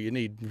difficult to do. You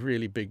need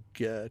really big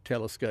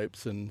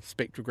telescopes and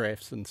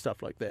spectrographs and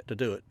stuff like that to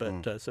do it.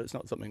 But so it's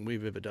not something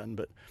we've ever done,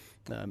 but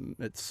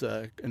it's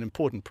an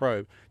important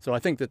probe. So I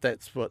think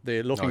that's what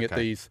they're looking at,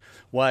 these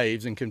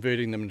waves and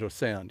converting them into a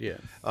sound. Yeah.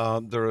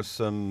 There are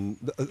some.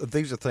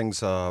 These are things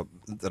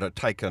that are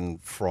taken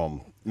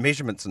from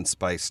measurements in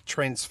space,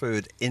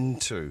 transferred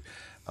into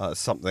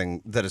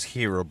something that is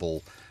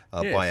hearable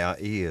by our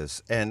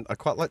ears. And I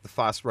quite like the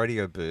fast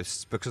radio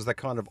bursts because they're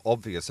kind of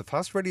obvious. A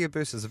fast radio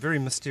burst is a very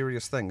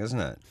mysterious thing, isn't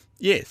it?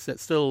 Yes,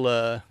 it's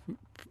still,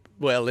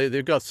 well,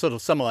 they've got sort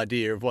of some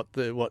idea of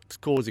what's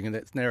causing it.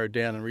 That's narrowed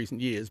down in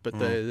recent years, but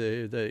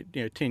they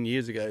 10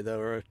 years ago, they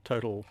were a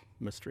total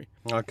mystery.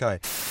 Okay.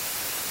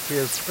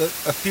 Here's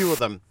a few of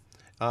them,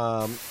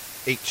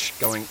 each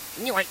going,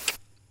 yoink.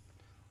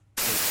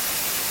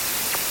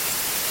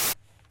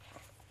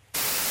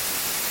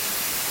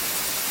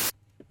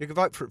 You can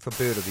vote for it for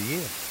Bird of the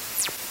Year.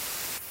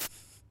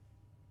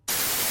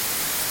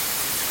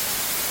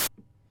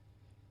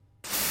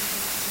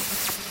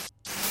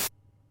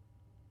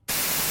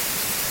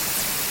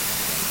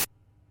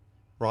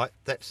 Right,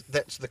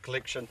 that's the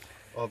collection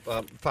of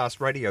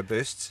fast radio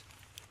bursts.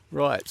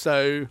 Right,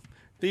 so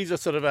these are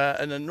sort of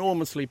an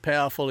enormously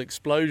powerful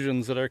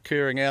explosions that are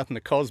occurring out in the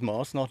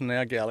cosmos, not in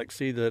our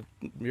galaxy, the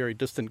very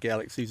distant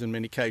galaxies in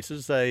many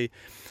cases. They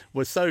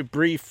were so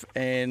brief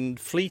and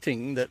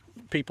fleeting that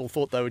people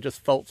thought they were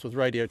just faults with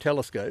radio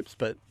telescopes,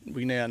 but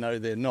we now know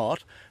they're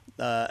not.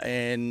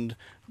 And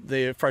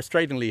they're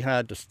frustratingly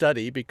hard to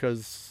study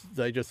because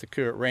they just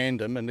occur at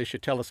random. Unless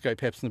your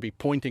telescope happens to be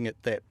pointing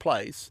at that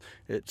place,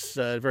 it's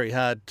very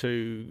hard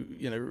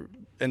to,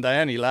 and they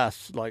only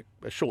last like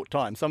a short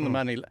time. Some of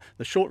them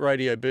the short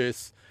radio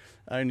bursts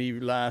only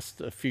last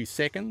a few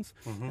seconds,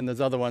 and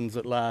there's other ones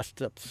that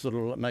last up sort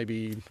of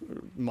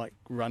might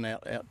run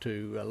out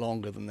to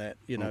longer than that,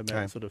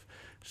 about sort of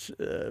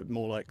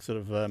more like sort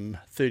of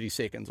 30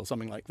 seconds or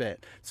something like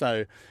that.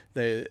 So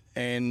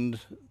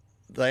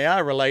they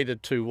are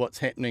related to what's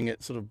happening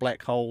at sort of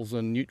black holes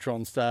and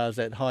neutron stars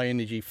at high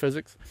energy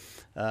physics,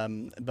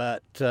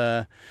 but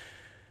the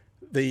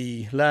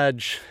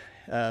large,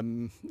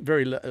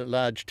 very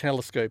large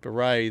telescope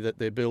array that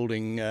they're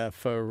building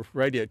for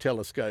radio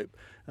telescope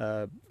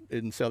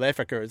in South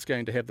Africa is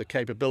going to have the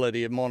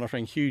capability of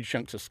monitoring huge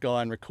chunks of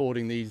sky and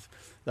recording these.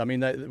 I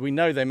mean, we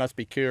know they must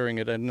be occurring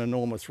at an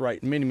enormous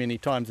rate, many, many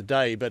times a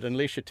day, but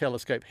unless your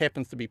telescope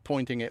happens to be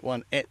pointing at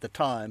one at the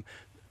time,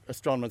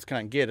 astronomers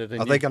can't get it.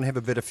 Are they going to have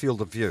a better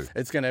field of view?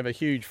 It's going to have a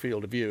huge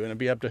field of view and it'll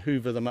be able to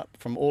hoover them up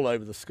from all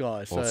over the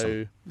sky. Awesome.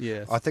 So,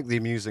 yeah. I think the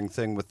amusing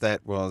thing with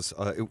that was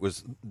it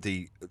was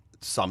the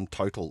sum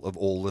total of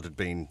all that had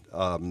been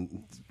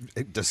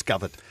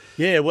discovered.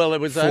 Yeah, well, it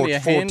was only a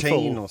 14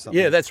 handful. or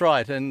something. Yeah, that's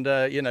right. And,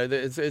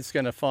 it's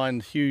going to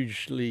find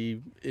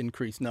hugely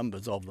increased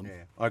numbers of them.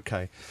 Yeah.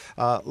 Okay.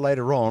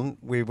 Later on,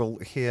 we will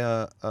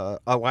hear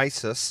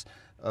Oasis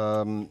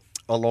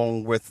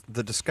along with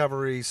the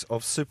discoveries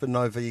of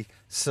supernovae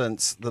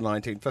since the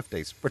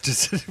 1950s, which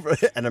is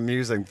an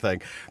amusing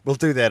thing. We'll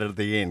do that at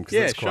the end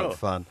because it's quite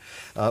fun.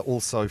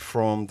 Also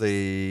from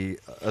the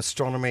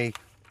astronomy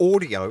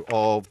audio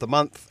of the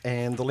month,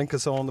 and the link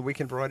is on the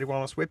Weekend Variety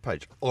Wireless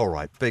webpage. All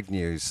right, big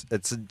news.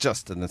 It's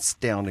just an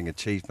astounding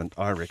achievement,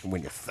 I reckon,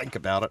 when you think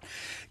about it.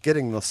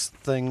 Getting this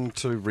thing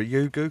to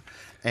Ryugu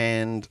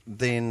and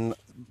then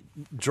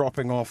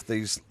dropping off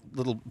these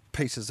little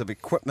pieces of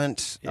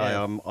equipment.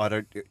 I've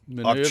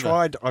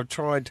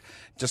tried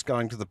just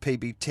going to the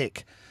PB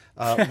Tech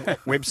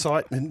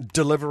website and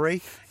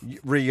delivery,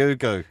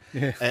 Ryugu,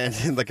 and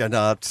they go,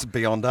 no, it's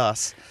beyond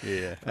us.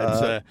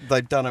 Yeah,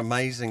 they've done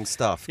amazing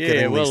stuff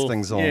getting these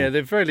things on. Yeah,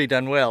 they've really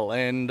done well,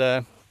 and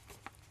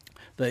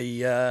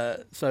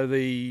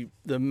basically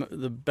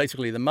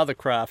the mother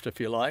craft, if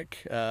you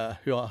like,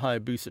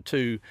 Hayabusa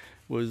 2,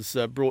 was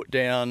brought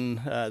down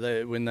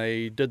when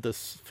they did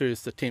this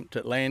first attempt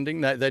at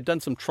landing. They'd done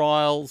some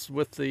trials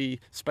with the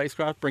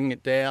spacecraft, bringing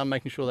it down,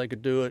 making sure they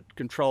could do it,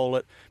 control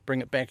it,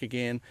 bring it back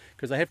again,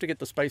 because they have to get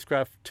the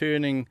spacecraft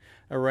turning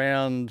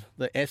around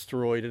the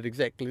asteroid at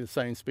exactly the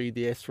same speed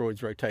the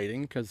asteroid's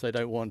rotating, because they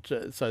don't want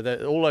to, so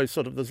that all those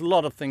sort of, there's a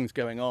lot of things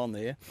going on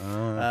there.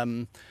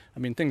 I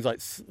mean, things like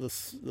the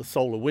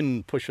solar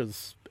wind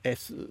pushes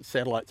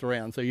satellites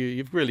around, so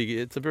you've really,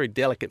 it's a very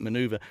delicate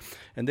manoeuvre.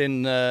 And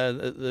then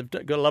they've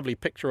got a lovely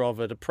picture of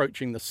it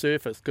approaching the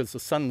surface, because the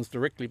sun's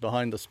directly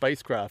behind the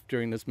spacecraft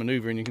during this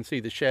manoeuvre, and you can see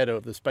the shadow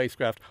of the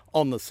spacecraft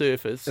on the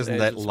surface. Isn't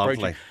that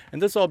lovely?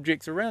 And this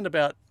object's around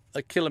about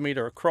a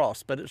kilometre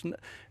across, but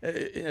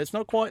it's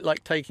not quite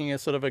like taking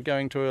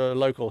going to a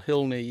local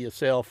hill near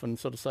yourself and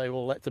sort of say,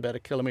 well, that's about a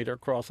kilometre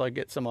across, I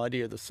get some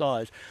idea of the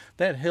size.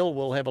 That hill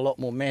will have a lot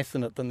more mass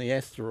in it than the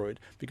asteroid,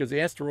 because the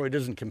asteroid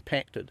isn't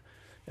compacted.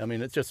 I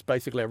mean, it's just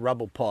basically a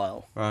rubble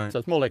pile. Right. So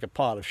it's more like a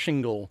pile of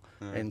shingle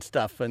and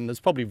stuff, and there's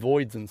probably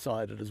voids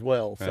inside it as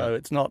well. So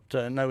it's not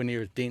nowhere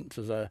near as dense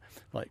as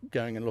like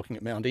going and looking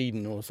at Mount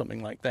Eden or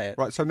something like that.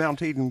 Right, so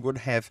Mount Eden would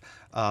have,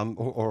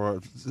 or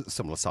a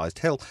similar-sized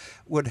hill,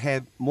 would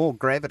have more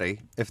gravity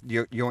if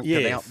you yoinked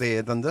it out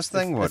there than this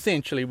thing would.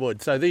 Essentially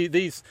would. So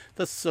this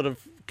sort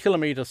of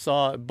kilometre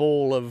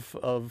ball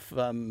of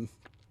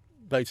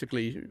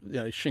basically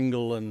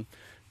shingle and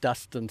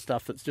dust and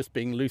stuff that's just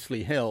being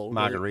loosely held.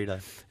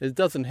 Margarita. It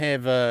doesn't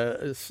have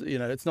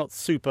it's not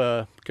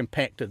super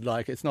compacted,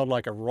 like it's not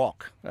like a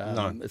rock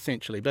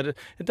essentially, but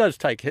it does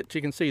take hits.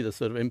 You can see the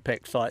sort of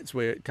impact sites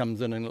where it comes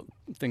in and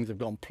things have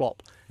gone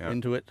plop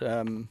into it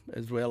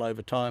as well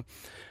over time.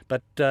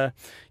 But so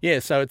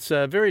it's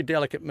a very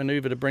delicate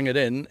manoeuvre to bring it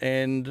in,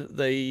 and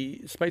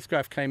the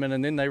spacecraft came in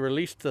and then they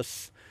released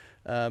this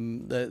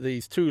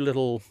these two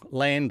little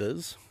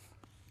landers,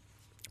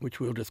 which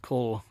we'll just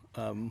call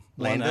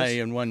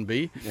 1A and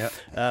 1B.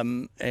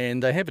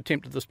 And they have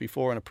attempted this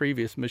before on a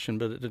previous mission,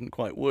 but it didn't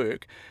quite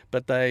work.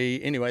 But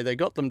they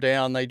got them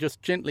down. They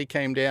just gently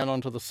came down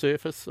onto the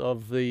surface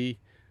of the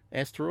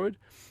asteroid.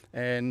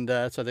 And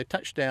so they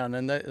touch down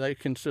and they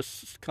can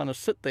just kind of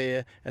sit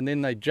there and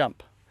then they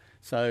jump.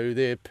 So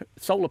they're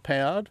solar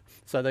powered,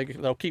 so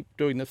they'll keep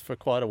doing this for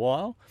quite a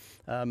while.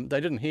 They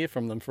didn't hear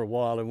from them for a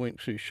while and weren't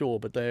too sure,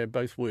 but they're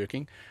both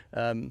working.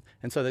 And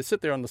so they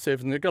sit there on the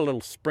surface and they've got a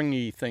little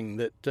springy thing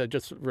that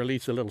just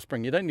release a little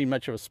spring. You don't need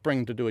much of a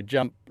spring to do a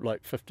jump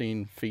like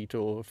 15 feet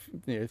or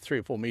 3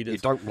 or 4 metres. You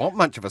don't want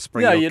much of a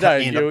spring. No, you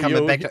don't. You end up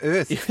coming back to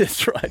Earth.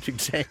 That's right,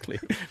 exactly,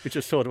 which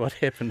is sort of what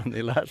happened on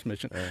their last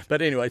mission.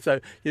 But anyway, so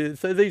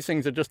these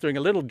things are just doing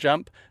a little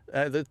jump.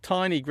 The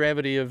tiny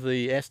gravity of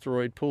the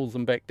asteroid pulls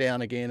them back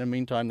down again. In the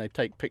meantime, they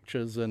take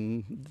pictures,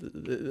 and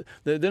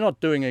they're not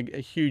doing a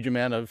huge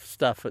amount of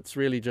stuff. It's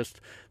really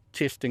just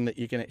testing that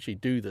you can actually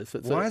do this.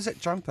 Why is it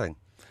jumping?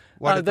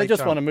 They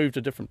just want to move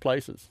to different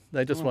places.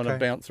 They just want to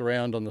bounce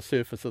around on the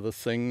surface of this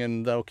thing,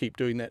 and they'll keep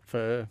doing that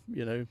for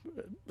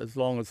as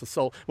long as the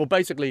solar. Well,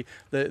 basically,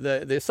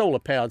 they're solar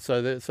powered,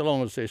 so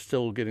long as they're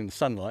still getting the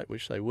sunlight,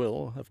 which they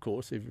will, of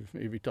course,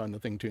 every time the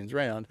thing turns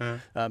around.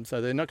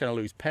 So they're not going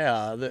to lose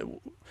power,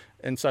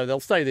 and so they'll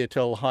stay there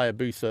till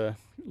Hayabusa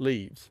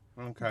leaves.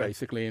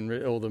 Basically,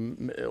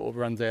 or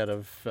runs out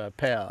of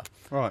power.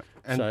 Right,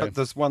 but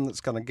there's one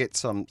that's going to get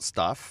some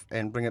stuff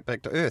and bring it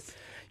back to Earth.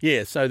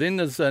 Yeah, so then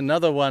there's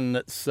another one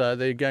that's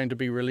they're going to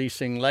be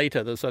releasing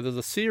later. So there's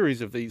a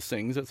series of these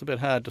things. It's a bit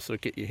hard to sort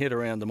of get your head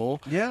around them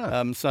all.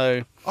 Yeah.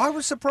 So I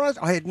was surprised.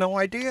 I had no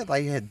idea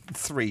they had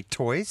 3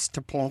 toys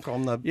to plonk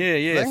on the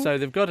thing. So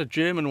they've got a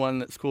German one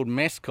that's called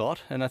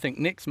Mascot, and I think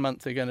next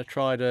month they're going to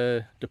try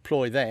to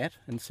deploy that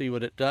and see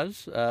what it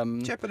does.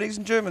 Japanese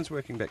and Germans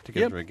working back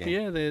together again.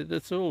 Yeah,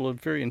 it's all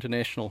very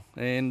international.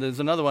 And there's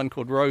another one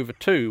called Rover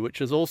 2, which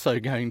is also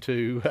going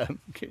to...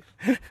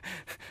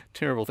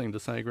 terrible thing to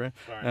say,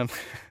 Graham.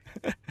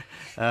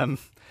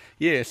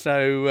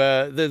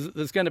 So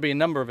there's going to be a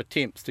number of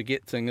attempts to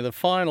get things. The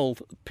final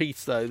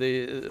piece, though,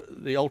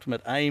 the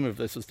ultimate aim of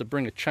this is to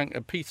bring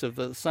a piece of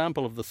the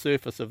sample of the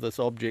surface of this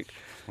object,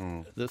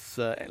 this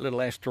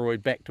little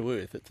asteroid, back to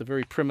Earth. It's a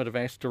very primitive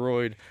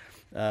asteroid,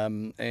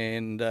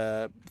 and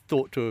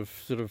thought to have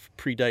sort of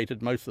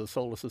predated most of the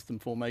solar system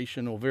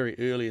formation, or very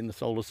early in the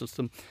solar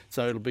system.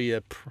 So it'll be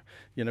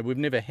we've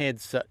never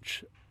had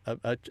such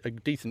a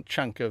decent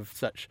chunk of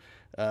such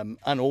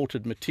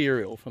unaltered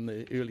material from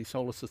the early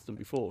solar system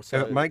before. So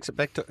it makes it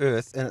back to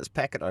Earth and it's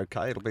packet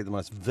okay. It'll be the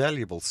most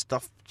valuable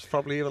stuff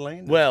probably ever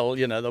landed. Well,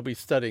 they'll be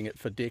studying it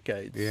for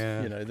decades.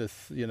 Yeah.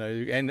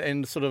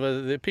 And sort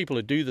of the people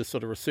who do this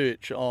sort of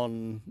research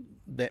on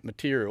that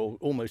material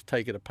almost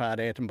take it apart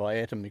atom by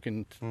atom. You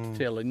can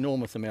tell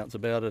enormous amounts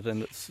about it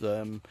and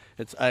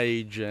its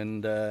age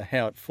and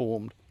how it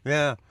formed.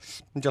 Yeah,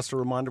 and just a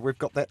reminder, we've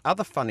got that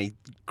other funny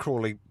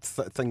crawly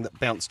thing that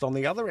bounced on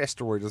the other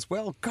asteroid as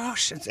well.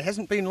 Gosh, it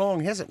hasn't been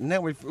long, has it? Now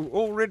we're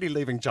already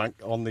leaving junk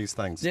on these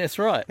things. That's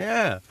right.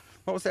 Yeah.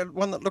 What was that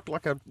one that looked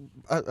like a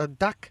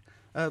duck?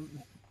 A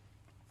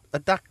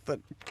duck that,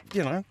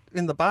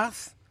 in the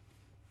bath?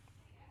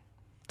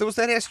 There was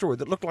that asteroid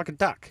that looked like a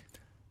duck.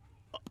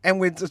 And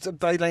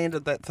they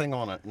landed that thing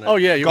on it. And that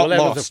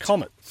was a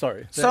comet.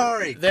 Sorry.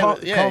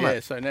 Comet. Yeah,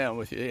 so now I'm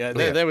with you. Yeah,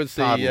 that was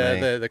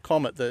the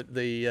comet that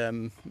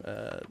the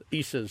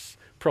ESA's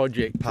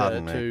project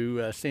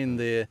to send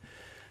their...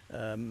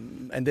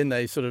 and then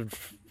they sort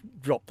of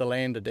dropped the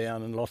lander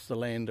down and lost the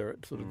lander.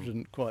 It sort of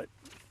didn't quite...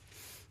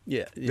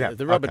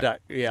 the rubber duck.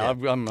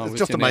 I'm it's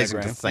just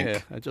amazing to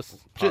think. Just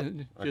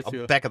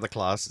back of the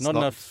class. Not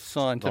enough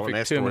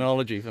scientific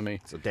terminology for me.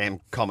 It's a damn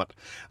comet.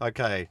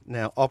 Okay,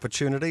 now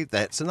opportunity.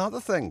 That's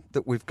another thing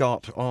that we've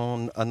got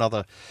on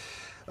another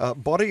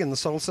body in the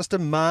solar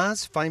system,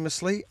 Mars,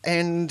 famously,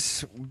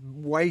 and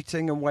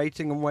waiting.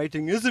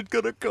 Is it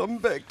going to come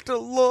back to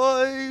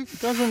life? It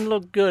doesn't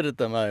look good at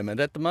the moment.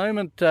 At the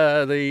moment,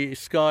 the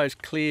sky's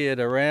cleared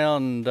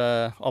around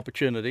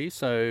Opportunity.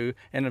 So,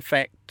 and in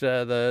fact,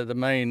 the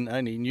main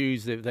only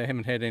news they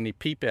haven't had any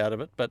peep out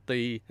of it, but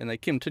they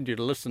continue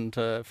to listen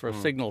for a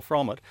signal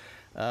from it.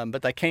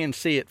 but they can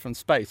see it from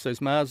space. So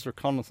Mars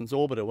Reconnaissance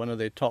Orbiter, one of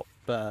their top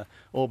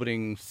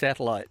orbiting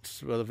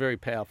satellites with a very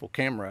powerful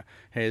camera,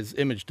 has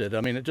imaged it.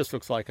 I mean, it just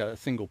looks like a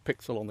single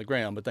pixel on the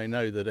ground, but they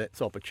know that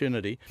it's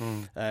opportunity,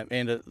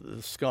 and the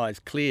sky's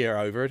clear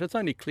over it. It's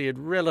only cleared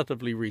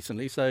relatively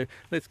recently, so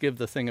let's give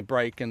the thing a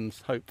break and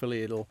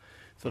hopefully it'll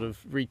sort of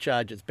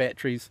recharge its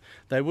batteries.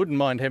 They wouldn't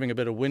mind having a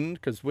bit of wind,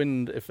 because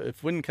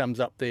if wind comes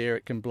up there,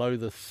 it can blow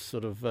the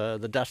sort of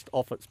the dust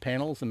off its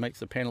panels and makes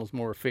the panels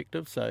more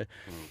effective. So,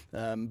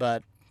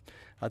 but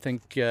I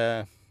think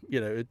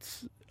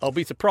I'll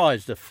be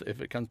surprised if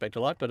it comes back to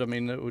life, but I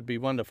mean, it would be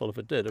wonderful if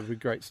it did. It would be a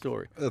great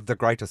story. The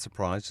greater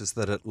surprise is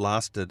that it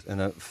lasted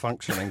in a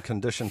functioning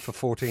condition for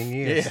 14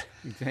 years. Yeah,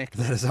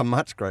 exactly. That is a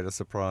much greater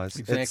surprise.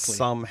 Exactly. It's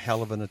some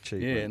hell of an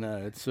achievement. Yeah, no,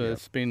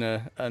 it's been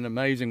an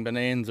amazing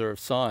bonanza of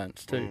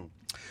science too.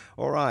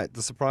 All right,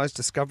 the surprise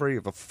discovery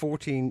of a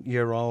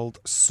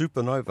 14-year-old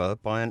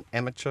supernova by an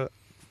amateur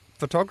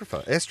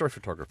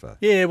astrophotographer.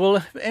 Yeah,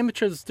 well,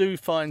 amateurs do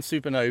find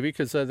supernovae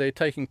because they're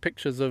taking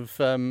pictures of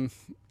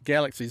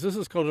galaxies. This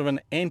is kind of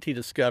an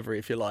anti-discovery,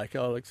 if you like.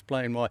 I'll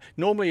explain why.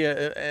 Normally,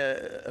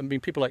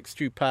 people like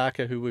Stu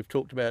Parker, who we've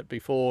talked about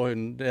before,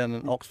 and down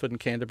in Oxford and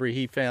Canterbury,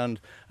 he found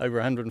over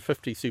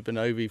 150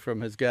 supernovae from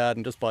his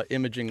garden just by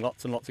imaging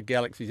lots and lots of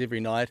galaxies every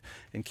night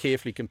and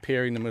carefully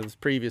comparing them with his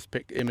previous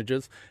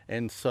images.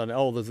 And so,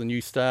 there's a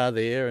new star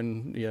there,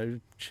 and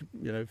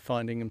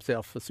finding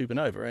himself a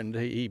supernova, and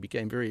he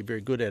became very, very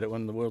good at it,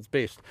 one of the world's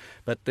best.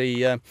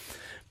 And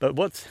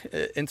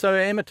so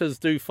amateurs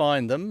do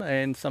find them,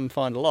 and some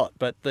find a lot.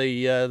 But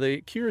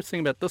the curious thing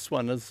about this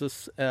one is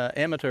this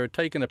amateur had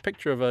taken a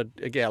picture of a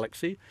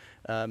galaxy,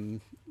 a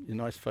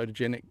nice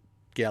photogenic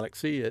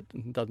galaxy.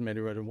 It doesn't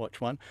matter where to watch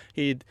one.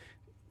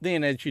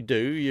 Then, as you do,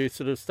 you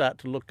sort of start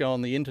to go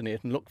on the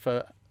internet and look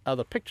for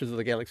other pictures of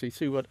the galaxy,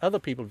 see what other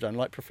people have done,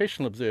 like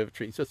professional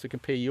observatories, just to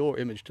compare your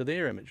image to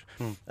their image.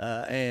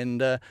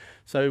 So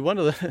one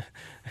of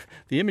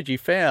the image he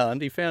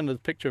found a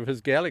picture of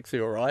his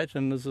galaxy, all right,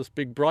 and there's this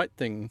big bright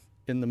thing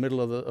in the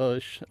middle of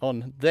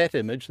on that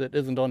image that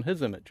isn't on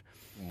his image.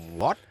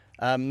 What?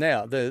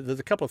 Now, there's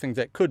a couple of things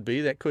that could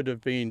be. That could have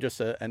been just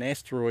an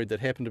asteroid that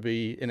happened to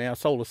be in our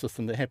solar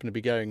system that happened to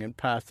be going and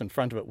passed in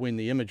front of it when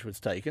the image was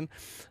taken.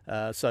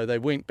 So they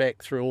went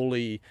back through all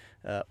the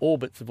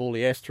orbits of all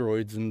the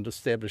asteroids and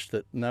established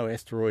that no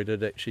asteroid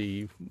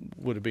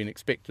would have been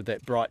expected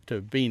that bright to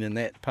have been in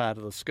that part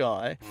of the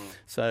sky.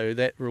 So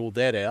that ruled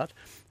that out.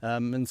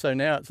 And so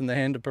now it's in the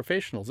hand of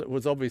professionals. It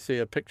was obviously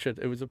a picture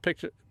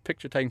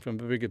taken from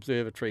a big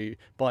observatory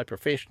by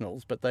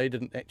professionals, but they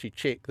didn't actually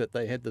check that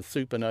they had the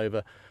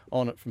supernova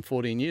on it from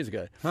 14 years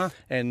ago.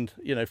 And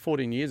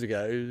 14 years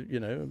ago,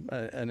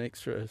 an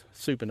extra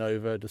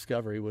supernova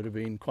discovery would have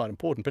been quite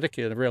important,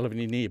 particularly a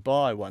relatively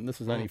nearby one. This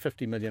is only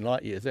 50 million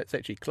light years. That's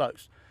actually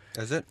close.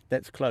 Is it?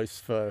 That's close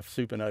for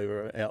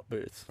supernova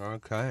outbursts.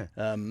 Okay.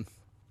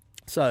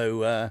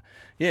 So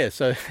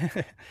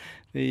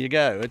there you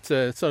go. It's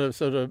a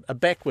sort of a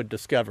backward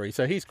discovery.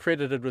 So he's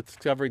credited with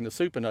discovering the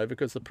supernova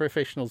because the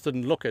professionals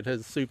didn't look at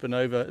his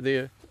supernova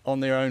there on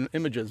their own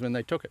images when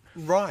they took it.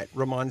 Right.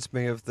 Reminds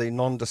me of the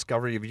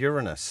non-discovery of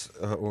Uranus,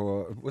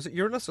 or was it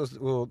Uranus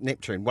or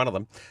Neptune? One of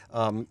them.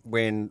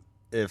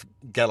 If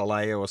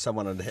Galileo or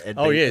someone had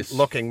been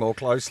looking more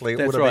closely,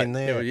 it would have been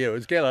there. Yeah, it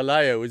was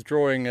Galileo was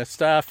drawing a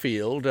star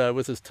field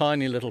with his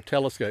tiny little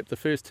telescope, the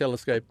first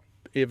telescope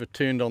ever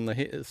turned on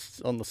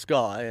the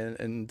sky,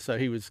 and so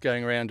he was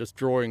going around just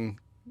drawing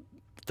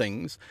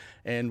things,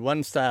 and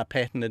one star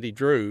pattern that he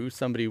drew,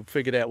 somebody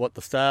figured out what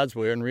the stars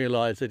were and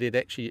realised that he'd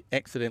actually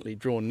accidentally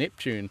drawn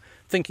Neptune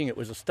thinking it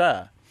was a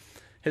star.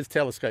 His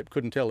telescope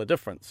couldn't tell the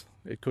difference.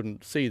 It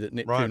couldn't see that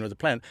Neptune was a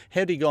planet.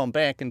 Had he gone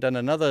back and done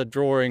another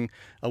drawing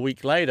a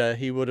week later,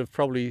 he would have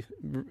probably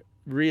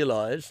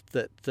realised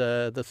that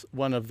this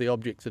one of the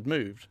objects had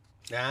moved.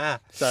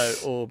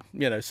 So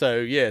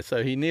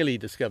he nearly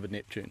discovered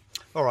Neptune.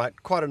 All right,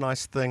 quite a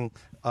nice thing,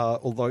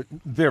 although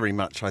very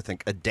much, I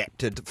think,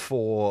 adapted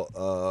for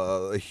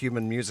a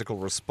human musical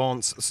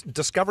response.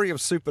 Discovery of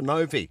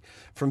supernovae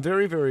from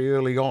very, very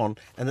early on,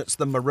 and it's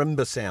the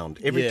marimba sound.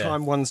 Every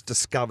time one's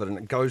discovered, and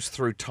it goes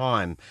through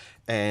time,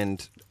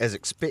 and as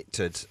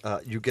expected,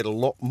 you get a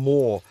lot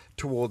more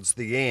towards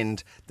the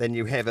end than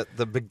you have at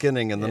the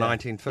beginning in the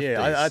 1950s.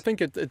 Yeah, I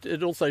think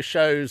it also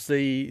shows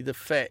the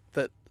fact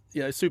that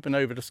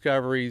supernova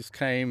discoveries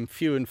came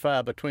few and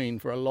far between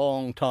for a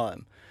long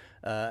time.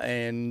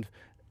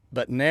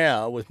 But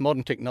now, with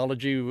modern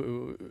technology,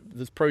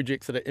 there's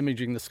projects that are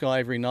imaging the sky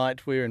every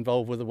night. We're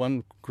involved with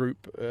one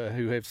group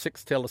who have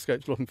 6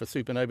 telescopes looking for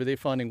supernova. They're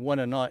finding one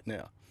a night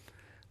now.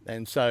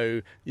 And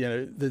so,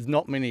 there's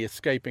not many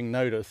escaping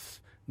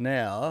notice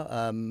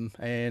now.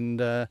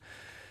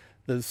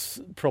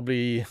 There's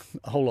probably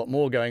a whole lot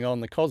more going on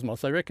in the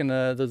cosmos. I reckon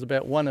there's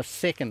about 1 a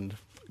second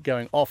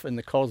going off in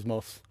the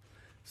cosmos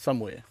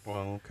somewhere.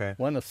 Well, okay.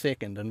 1 a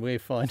second, and we're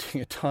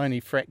finding a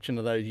tiny fraction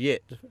of those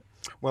yet.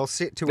 Well,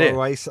 set to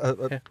Oasis,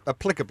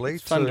 applicably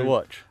it's fun to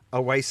watch.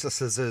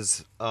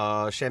 Oasis's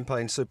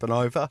Champagne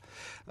supernova,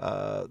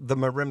 the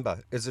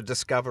marimba is a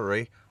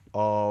discovery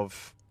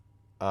of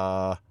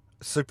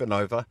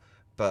supernova,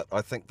 but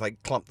I think they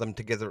clumped them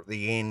together at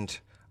the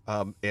end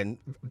in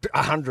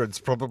hundreds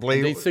probably.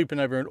 And these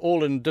supernova are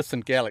all in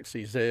distant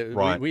galaxies.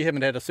 Right. We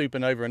haven't had a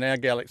supernova in our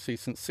galaxy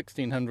since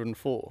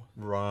 1604.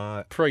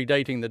 Right.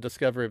 Predating the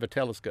discovery of a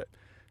telescope.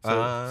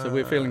 So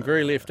we're feeling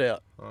very left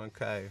out.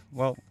 Okay.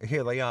 Well,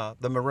 here they are,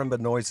 the marimba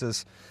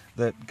noises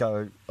that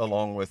go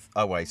along with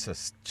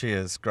Oasis.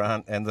 Cheers,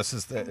 Grant. And this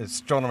is the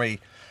astronomy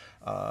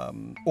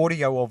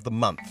audio of the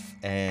month.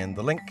 And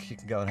the link, you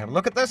can go and have a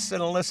look at this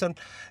and listen.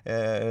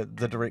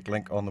 The direct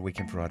link on the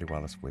Weekend Variety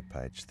Wireless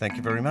webpage. Thank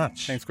you very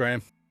much. Thanks,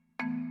 Graham.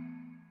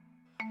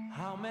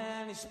 How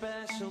many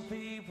special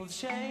people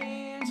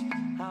change?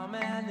 How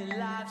many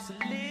lives to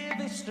live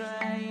is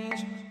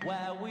strange?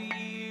 Where were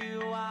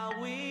you while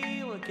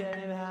we were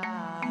getting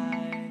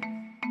high?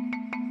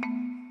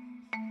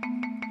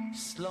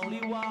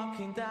 Slowly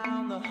walking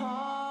down the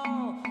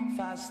hall,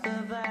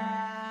 faster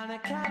than a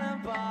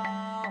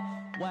cannonball.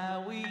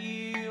 Where were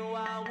you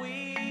while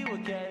we were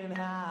getting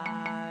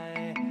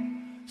high?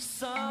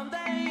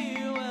 Someday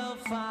you will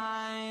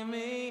find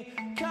me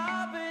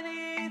caught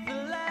beneath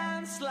the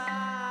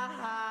landslide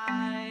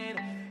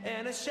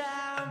in a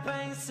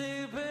champagne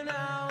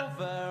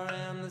supernova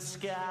in the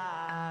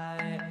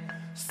sky.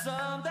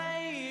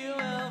 Someday you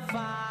will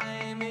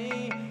find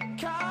me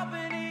caught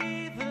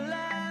beneath the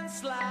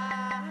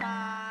landslide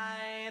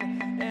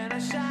in a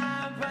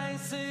champagne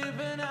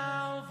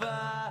supernova.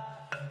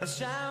 A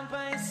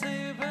champagne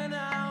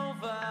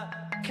supernova,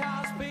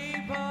 'cause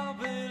people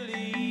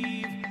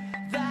believe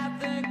that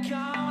they're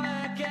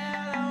gonna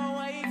get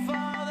away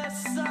for the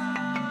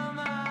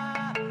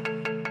summer.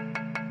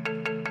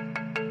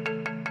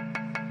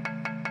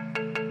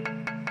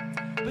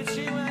 But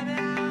you and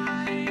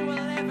I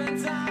will live and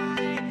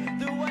die.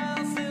 The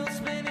world's still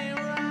spinning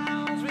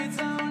round. We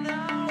don't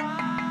know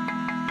why.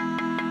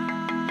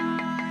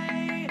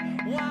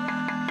 Why?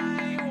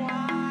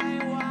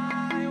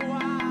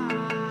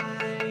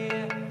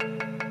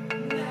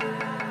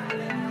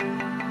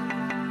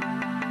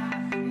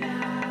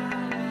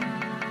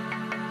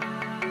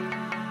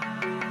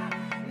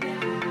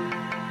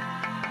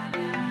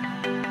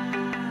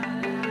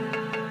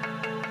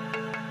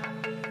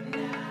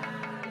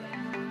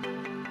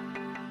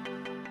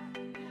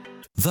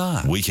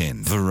 The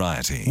Weekend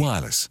Variety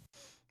Wireless.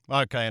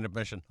 Okay, an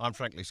admission. I'm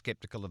frankly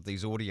sceptical of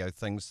these audio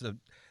things.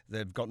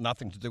 They've got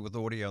nothing to do with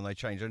audio and they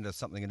change into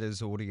something that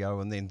is audio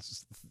and then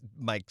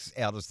makes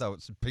out as though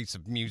it's a piece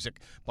of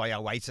music by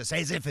Oasis,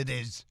 as if it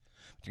is.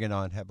 You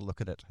know, and have a look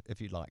at it if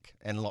you like,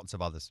 and lots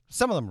of others.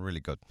 Some of them are really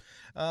good.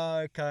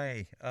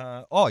 Okay.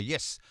 Oh,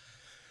 yes.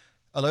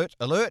 Alert,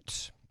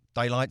 alert.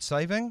 Daylight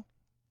saving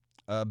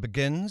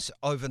begins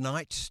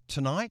overnight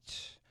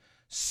tonight.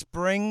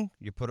 Spring,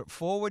 you put it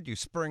forward, you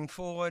spring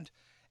forward,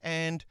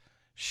 and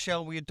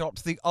shall we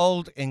adopt the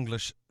old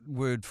English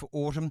word for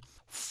autumn?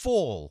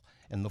 Fall.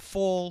 In the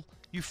fall,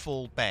 you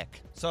fall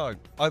back. So,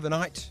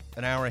 overnight,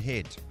 an hour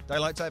ahead.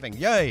 Daylight saving,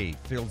 yay!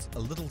 Feels a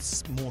little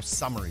more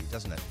summery,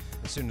 doesn't it?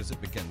 As soon as it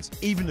begins,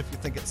 even if you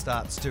think it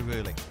starts too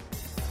early.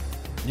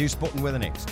 News, sport and weather next.